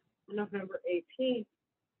Hubbard on November 18th,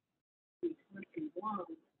 2021.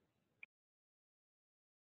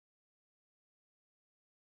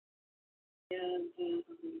 And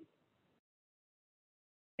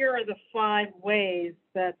here are the 5 ways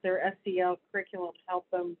that their SEL curriculum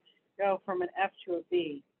helped them go from an F to a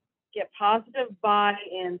B. Get positive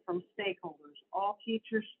buy-in from stakeholders. All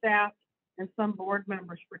teachers, staff, and some board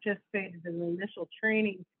members participated in the initial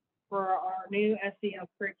training for our new SEL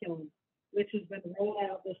curriculum, which has been rolled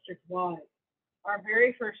out district-wide. Our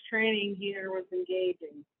very first training here was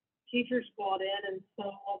engaging. Teachers bought in and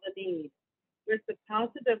saw the need. With the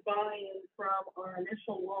positive buy-in from our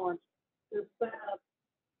initial launch, the setup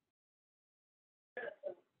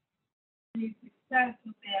the success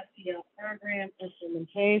of the SEL program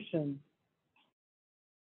implementation.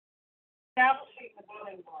 Establishing the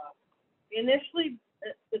building blocks. Initially,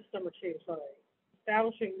 this is number 2, sorry.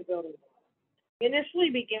 Establishing the building blocks. We initially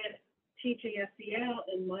began teaching SEL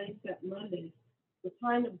in Mindset Mondays. The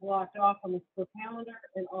time was blocked off on the school calendar,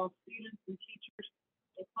 and all students and teachers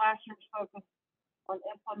in classrooms focused on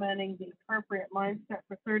implementing the appropriate mindset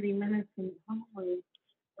for 30 minutes in homeroom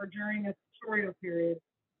or during a tutorial period.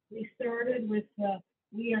 We started with the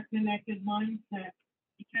We Are Connected mindset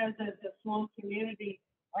because as a small community,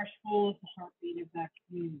 our school is the heartbeat of that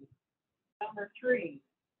community. Number 3,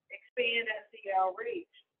 expand SEL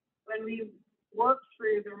reach. When we work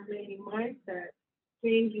through the remaining mindset,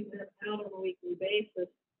 changing them out on a weekly basis,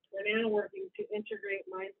 we're now working to integrate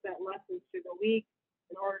mindset lessons through the week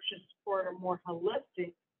in order to support a more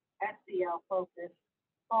holistic SEL-focused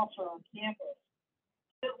culture on campus.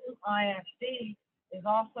 Hilton ISD is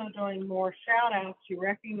also doing more shout-outs to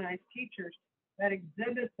recognize teachers that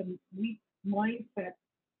exhibit the weak mindset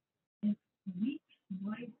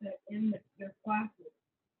in their classes.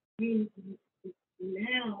 We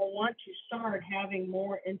now want to start having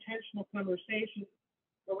more intentional conversations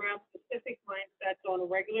around specific mindsets on a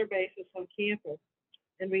regular basis on campus.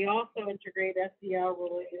 And we also integrate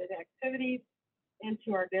SEL-related activities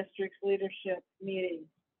into our district's leadership meetings.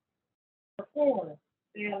 Number 4,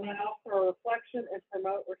 they allow for reflection and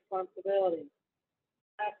promote responsibility.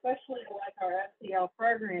 Especially like our SEL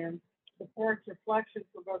program supports reflection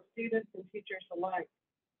for both students and teachers alike.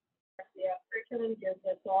 SEL classroom gives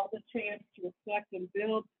us all the chance to reflect and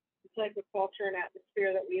build the type of culture and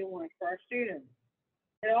atmosphere that we want for our students.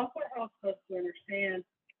 It also helps us to understand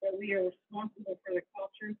that we are responsible for the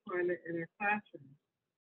culture and climate in our classrooms.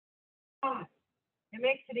 5. It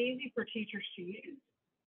makes it easy for teachers to use.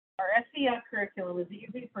 Our SEL curriculum is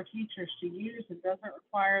easy for teachers to use and doesn't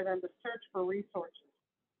require them to search for resources,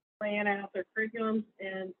 plan out their curriculums,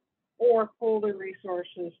 and or pull the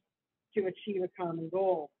resources to achieve a common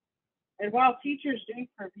goal. And while teachers do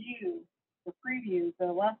preview the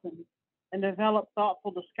lessons and develop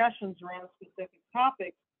thoughtful discussions around specific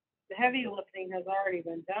topics, the heavy lifting has already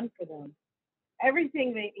been done for them.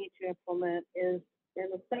 Everything they need to implement is in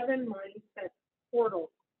the 7 Mindset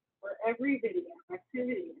portal, where every video,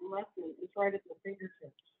 activity, and lesson is right at their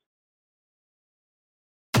fingertips.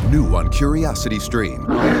 New on Curiosity Stream.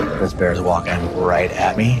 This bear's walking right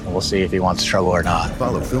at me. We'll see if he wants trouble or not.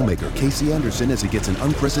 Follow filmmaker Casey Anderson as he gets an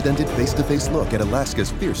unprecedented face-to-face look at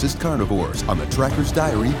Alaska's fiercest carnivores on the Tracker's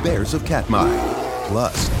Diary Bears of Katmai.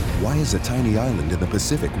 Plus, why is a tiny island in the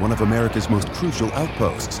Pacific one of America's most crucial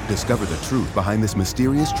outposts? Discover the truth behind this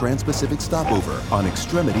mysterious trans-Pacific stopover on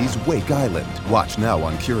Extremities Wake Island. Watch now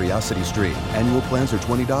on Curiosity Stream. Annual plans are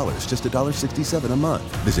 $20, just $1.67 a month.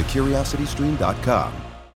 Visit curiositystream.com.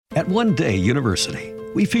 At One Day University,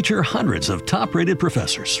 we feature hundreds of top-rated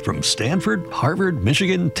professors from Stanford, Harvard,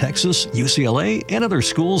 Michigan, Texas, UCLA, and other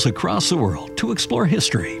schools across the world to explore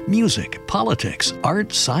history, music, politics,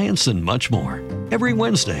 art, science, and much more. Every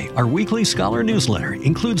Wednesday, our weekly scholar newsletter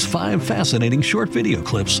includes 5 fascinating short video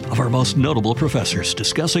clips of our most notable professors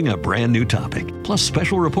discussing a brand new topic, plus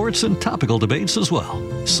special reports and topical debates as well.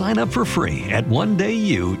 Sign up for free at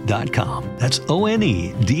onedayu.com. That's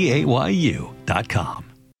ONEDAYU.com.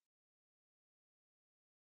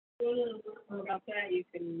 About that, you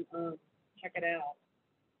can check it out.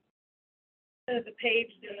 The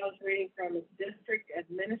page that I was reading from is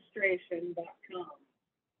districtadministration.com.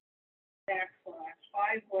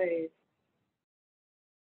 /5 ways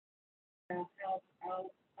to help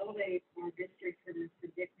elevate our district from its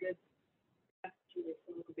predicted to its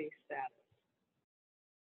base status.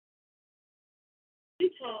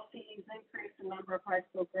 Utah sees increase in number of high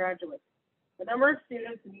school graduates. The number of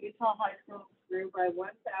students in Utah high schools grew by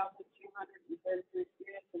 1,233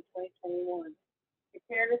 students in 2021.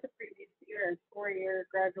 Compared with the previous year, and 4-year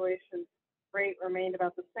graduation rate remained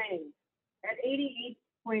about the same, at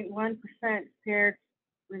 88.1% compared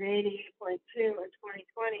with 88.2% in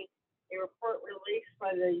 2020. A report released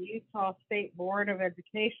by the Utah State Board of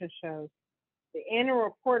Education shows. The annual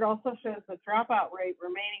report also shows the dropout rate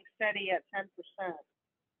remaining steady at 10%.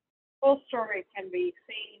 Full story can be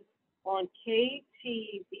seen on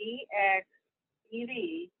KTVX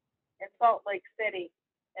TV in Salt Lake City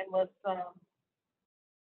and was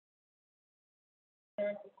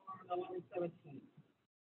 11/17.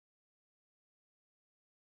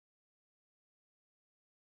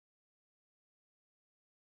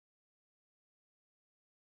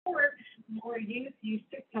 More youth use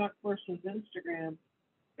TikTok versus Instagram.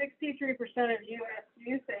 63% of U.S.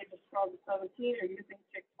 youth ages 12 to 17 are using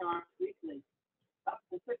TikTok weekly, up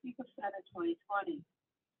from 50% in 2020.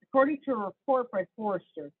 According to a report by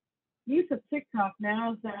Forrester, use of TikTok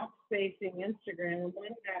now is outspacing Instagram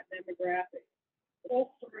among that demographic. The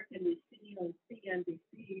whole story can be seen on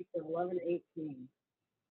CNBC for 11/18.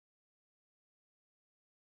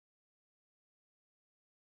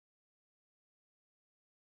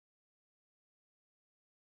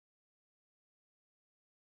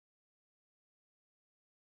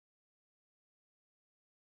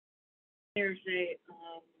 There's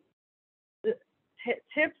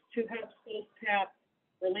tips to help schools tap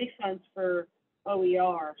relief funds for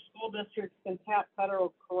OER. School districts can tap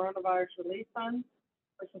federal coronavirus relief funds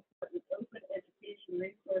for supporting open education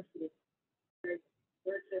resources.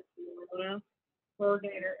 Burgess Morona,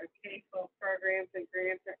 coordinator of K-12 programs and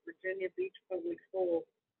grants at Virginia Beach Public Schools,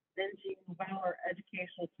 and Jean Bauer,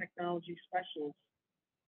 educational technology specialist,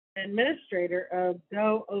 administrator of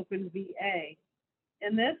Go Open VA.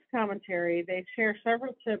 In this commentary, they share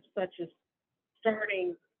several tips such as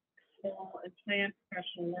starting small and plan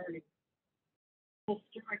professional learning. The full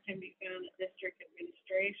story can be found at district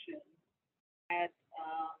administration at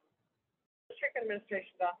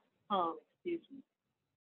districtadministration.com. Excuse me.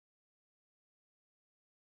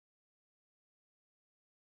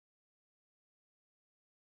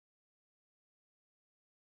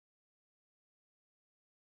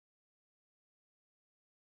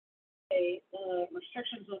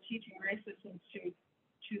 Restrictions on teaching racism too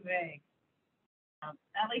vague.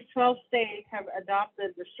 At least 12 states have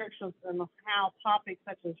adopted restrictions on how topics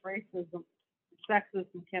such as racism and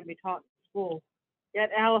sexism can be taught in schools.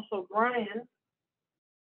 Yet Alice O'Brien,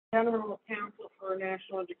 General Counsel for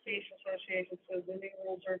National Education Association says the new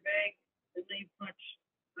rules are vague and leave much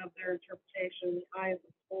of their interpretation in the eye of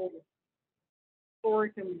the beholder. The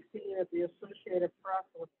story can be seen at the Associated Press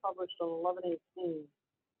and was published on 11/18.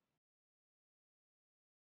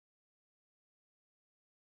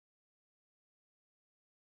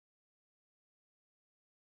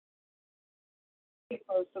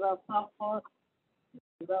 Post about self-harm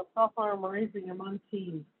rising among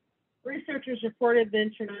teens. Researchers reported the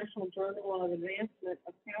International Journal of Advancement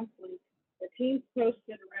of Counseling that teens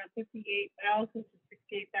posted around 58,000 to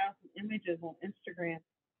 68,000 images on Instagram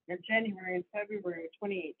in January and February of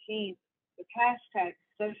 2018 with hashtags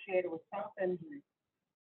associated with self-injury.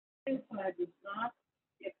 Suicide was not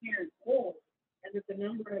the apparent goal, and that the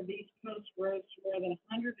number of these posts rose to more than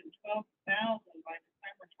 112,000 by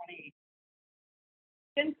December 2018.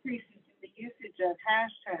 Increases in the usage of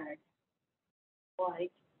hashtags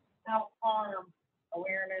like self-harm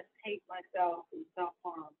awareness, hate myself, and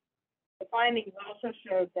self-harm. The findings also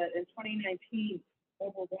showed that in 2019,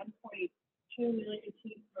 over 1.2 million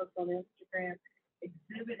teen posts on Instagram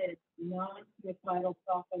exhibited non-suicidal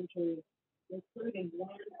self-injury, including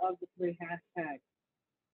one of the three hashtags.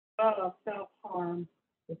 Self-harm,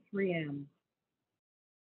 the 3M,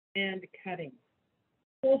 and cutting.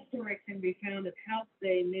 Full story can be found at House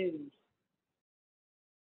Day News.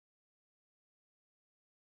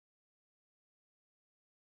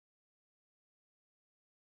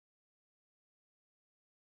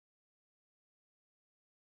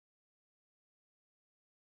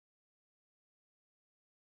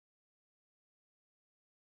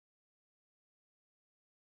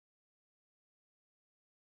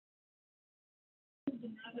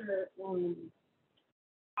 Another Ohio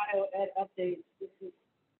Ed update. This is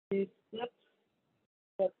news clips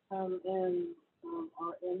that come in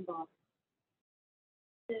our inbox.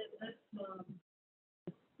 This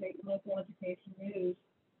state and local education news.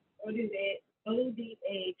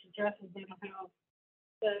 ODH addresses mental health.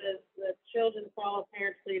 Says that children follow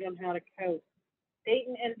parents' lead on how to cope.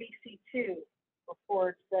 Dayton NBC2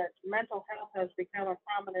 reports that mental health has become a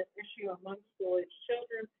prominent issue among school-age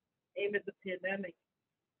children amid the pandemic.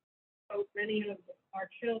 Quote, many of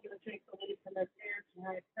our children take the lead from their parents and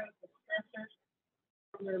how to cope with stressors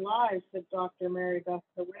from their lives, said Dr. Mary Beth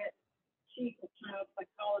DeWitt, Chief of Child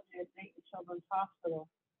Psychology at Dayton Children's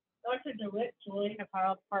Hospital. Dr. DeWitt joined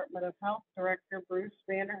Ohio Department of Health Director Bruce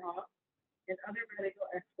Vanderhoff and other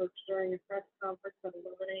medical experts during a press conference at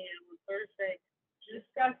 11 a.m. on Thursday to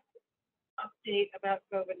discuss an update about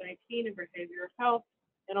COVID-19 and behavioral health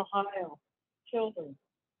in Ohio children.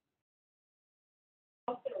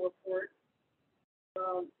 Also report,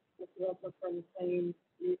 this is also from the same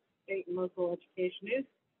state and local education news,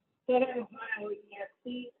 Southern Ohio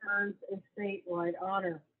ESC earns a statewide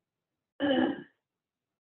honor.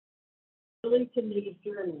 Burlington News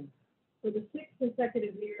Journal. For the sixth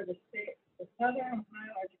consecutive year, the Southern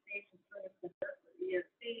Ohio Education Service Center,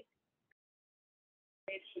 ESC,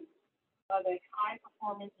 of a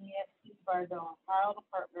high-performing ESC by the Ohio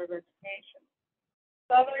Department of Education.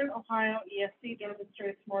 Southern Ohio ESC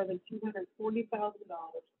demonstrates more than $240,000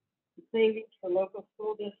 in savings for local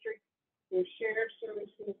school districts through shared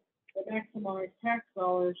services that maximize tax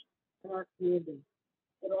dollars in our community.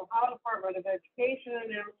 The Ohio Department of Education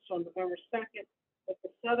announced on November 2nd that the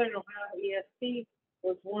Southern Ohio ESC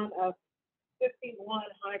was one of 51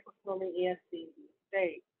 high-performing ESCs in the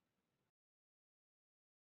state.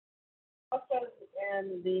 Also,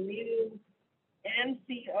 in the new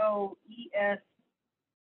NCO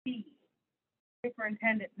ESC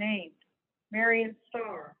superintendent named Marion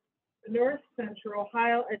Starr, the North Central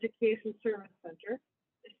Ohio Education Service Center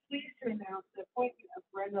is pleased to announce the appointment of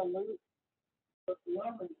Brenda Lovering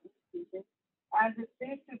as its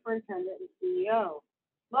new superintendent and CEO.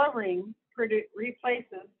 Lovering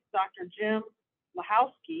replaces Dr. Jim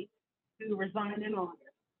Lahowski, who resigned in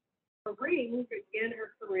August. Lovering began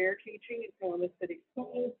her career teaching in Columbus City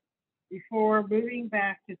Schools before moving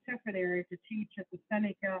back to Tiffin to teach at the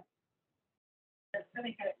Seneca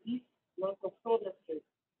East local school district.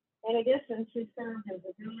 In addition, she served as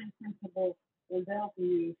a building principal in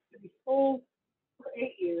Bellevue City Schools for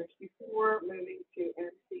 8 years before moving to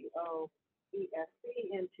NCO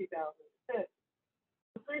ESC in 2006,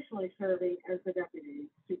 officially serving as the deputy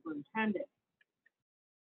superintendent.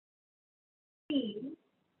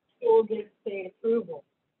 School gets state approval.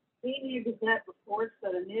 The New Gazette reports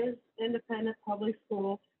that a new independent public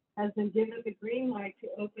school has been given the green light to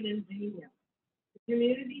open in Xenia. The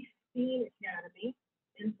Community STEAM Academy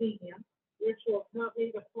in Xenia, which will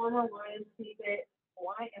accompany the former YMCA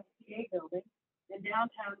building in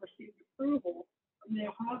downtown, received approval from the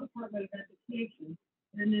Ohio Department of Education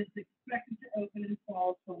and is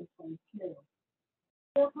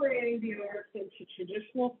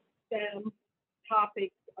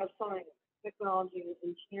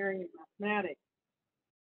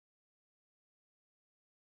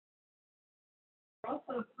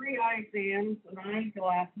eye exams and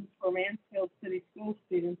eyeglasses for Mansfield City School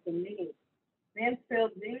students in need.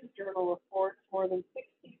 Mansfield News Journal reports more than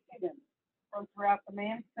 60 students from throughout the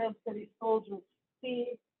Mansfield City Schools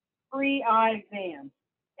receive free eye exams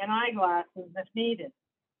and eyeglasses if needed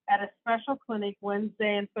at a special clinic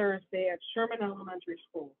Wednesday and Thursday at Sherman Elementary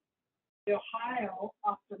School. The Ohio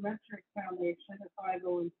Optometric Foundation, a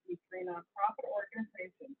 501c3 nonprofit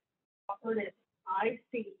organization, offered its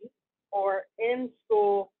IC or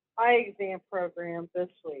in-school eye exam program this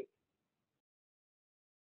week.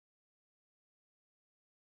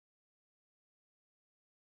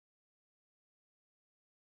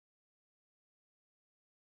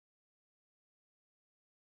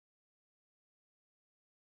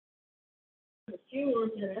 A few more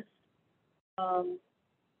minutes.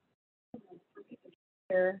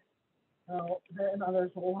 There,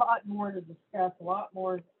 there's a lot more to discuss, a lot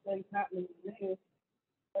more things happening in the news.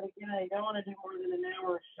 But again, I don't want to do more than an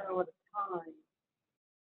hour show at a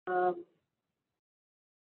time.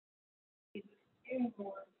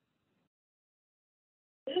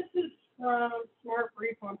 This is from Smart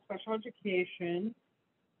Brief on Special Education,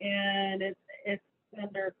 and it's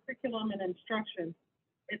under curriculum and instruction.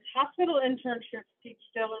 It's hospital internships teach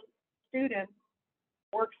students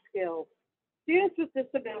work skills. Students with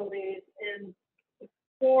disabilities in the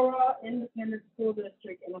Cora Independent School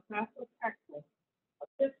District in El Paso, Texas,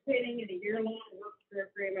 participating in a year-long work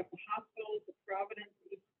program at the hospitals of Providence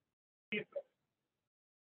East Campus.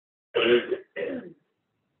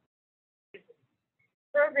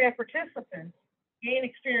 Program participants gain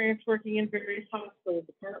experience working in various hospital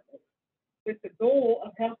departments with the goal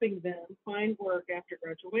of helping them find work after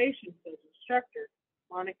graduation, says instructor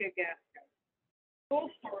Monica Gasco. Full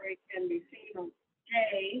story can be seen on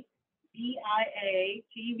JBIA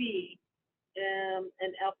TV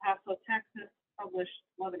in El Paso, Texas, published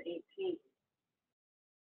 11/18.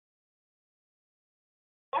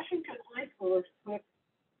 Washington high schoolers cook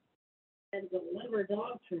and deliver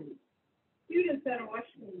dog treats. Students at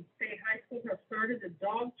Washington State High School have started a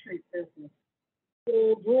dog treat business,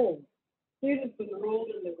 School Drool. Students enrolled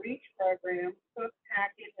in the REACH program cook,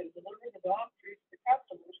 package, and deliver the dog treats to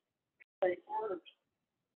customers who place orders.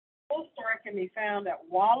 Full story can be found at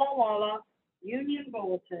Walla Walla Union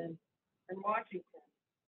Bulletin in Washington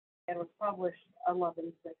and was published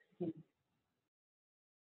 11/16.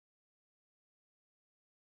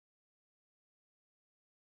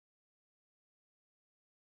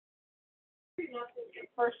 Lessons get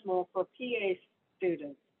personal for PA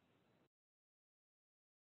students.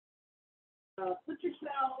 Put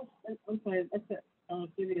yourselves, I'm sorry, that's it. I'll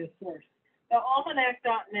give you a source. The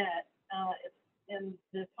almanac.net, in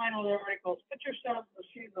the title of the article is Put Yourselves in the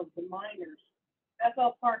Shoes of the Miners.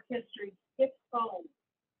 Bethel Park History Skips Home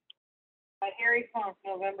by Harry Funk,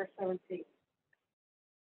 November 17th.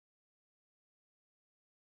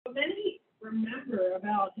 So many remember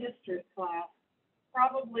about history class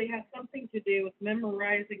probably has something to do with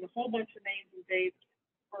memorizing a whole bunch of names and dates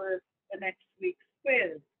for the next week's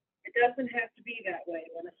quiz. It doesn't have to be that way.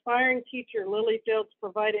 When aspiring teacher Lily Fields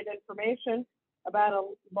provided information about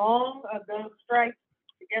a long ago strike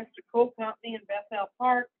against a coal company in Bethel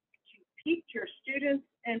Park, she piqued your students'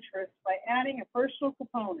 interest by adding a personal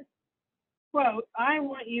component. Quote, I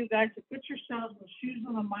want you guys to put yourselves in the shoes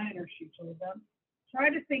of a miner, she told them. Try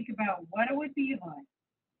to think about what it would be like.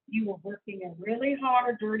 You were working a really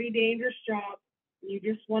hard, dirty, dangerous job, and you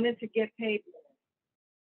just wanted to get paid more.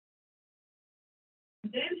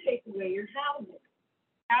 And then take away your helmet.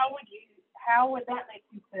 How would that make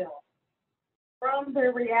you feel? From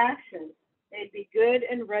their reaction, they'd be good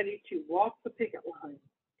and ready to walk the picket line.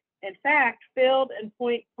 In fact, Field and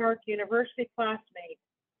Point Park University classmate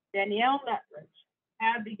Danielle Nutridge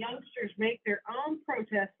had the youngsters make their own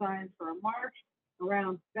protest signs for a march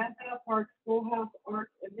around Bethel Park Schoolhouse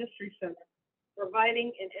Arts and History Center,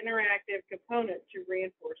 providing an interactive component to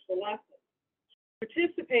reinforce the lesson.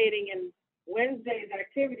 Participating in Wednesday's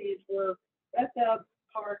activities were Bethel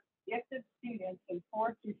Park gifted students in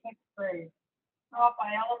 4th through 6th grade, taught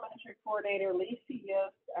by elementary coordinator Lisa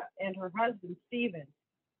Yost and her husband Stephen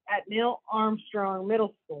at Neil Armstrong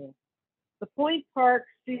Middle School. The Point Park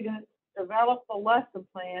students developed the lesson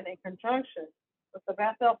plan in conjunction with the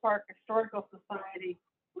Bethel Park Historical Society,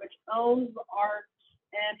 which owns the Arts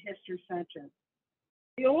and History Center.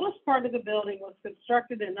 The oldest part of the building was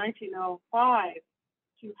constructed in 1905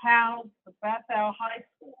 to house the Bethel High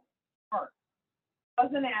School Park. It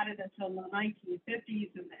wasn't added until the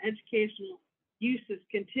 1950s, and the educational uses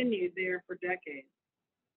continued there for decades.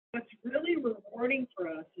 What's really rewarding for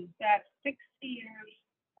us is that 60 years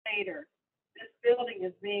later, this building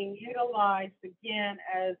is being utilized again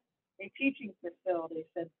as a teaching facility,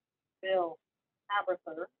 said Bill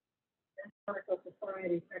Haberther, Historical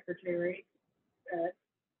Society Secretary, said,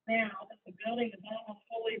 now that the building is almost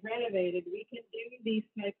fully renovated, we can do these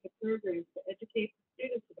types of programs to educate the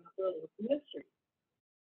students about the local history.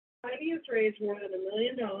 Society has raised more than $1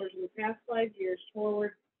 million in the past 5 years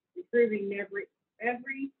toward improving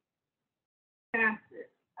every facet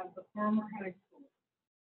of the former high school.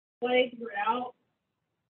 Displayed throughout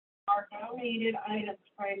are donated items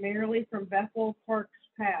primarily from Bethel Park's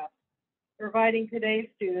past, providing today's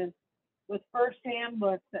students with first-hand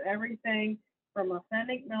looks at everything from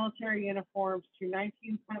authentic military uniforms to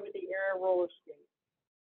 1970-era roller skates.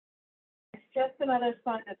 It's just another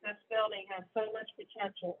sign that this building has so much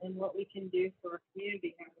potential in what we can do for our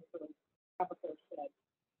community, Haberther said.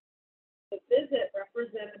 The visit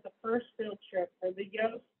represented the first field trip for the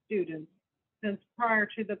Yost students since prior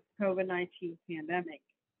to the COVID-19 pandemic.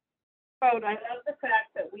 Quote, I love the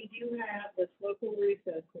fact that we do have this local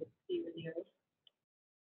resource, Stephen Yost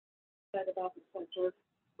said about the center.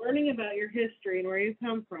 Learning about your history and where you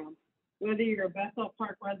come from, whether you're a Bethel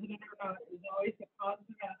Park resident or not, is always a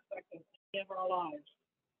positive aspect of any of our lives.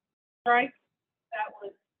 Strike, that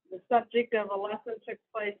was the subject of a lesson took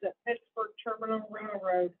place at Pittsburgh Terminal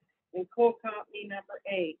Railroad in Coal Company number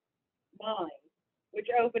 8, mine, which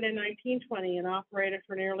opened in 1920 and operated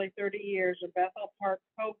for nearly 30 years in Bethel Park,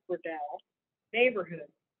 Coverdale neighborhood.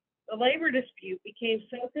 The labor dispute became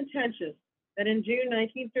so contentious that in June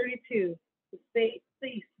 1932, the state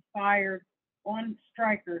police fired on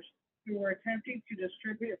strikers who were attempting to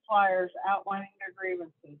distribute flyers outlining their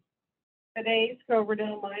grievances. Today's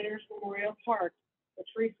Coverdale Miners Memorial Park, which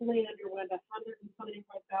recently underwent a $125,000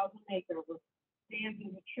 makeover, stands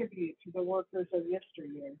as a tribute to the workers of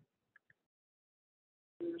yesteryear.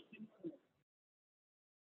 I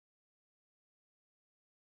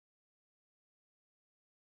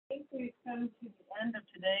think we've come to the end of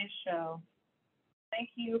today's show. Thank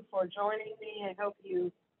you for joining me. I hope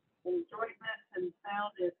you enjoyed this and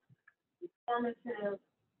found it informative.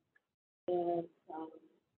 And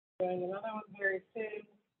doing another one very soon.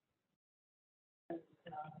 And,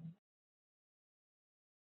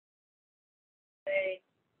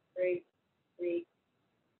 great week.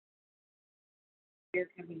 Here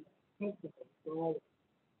coming, hopefully.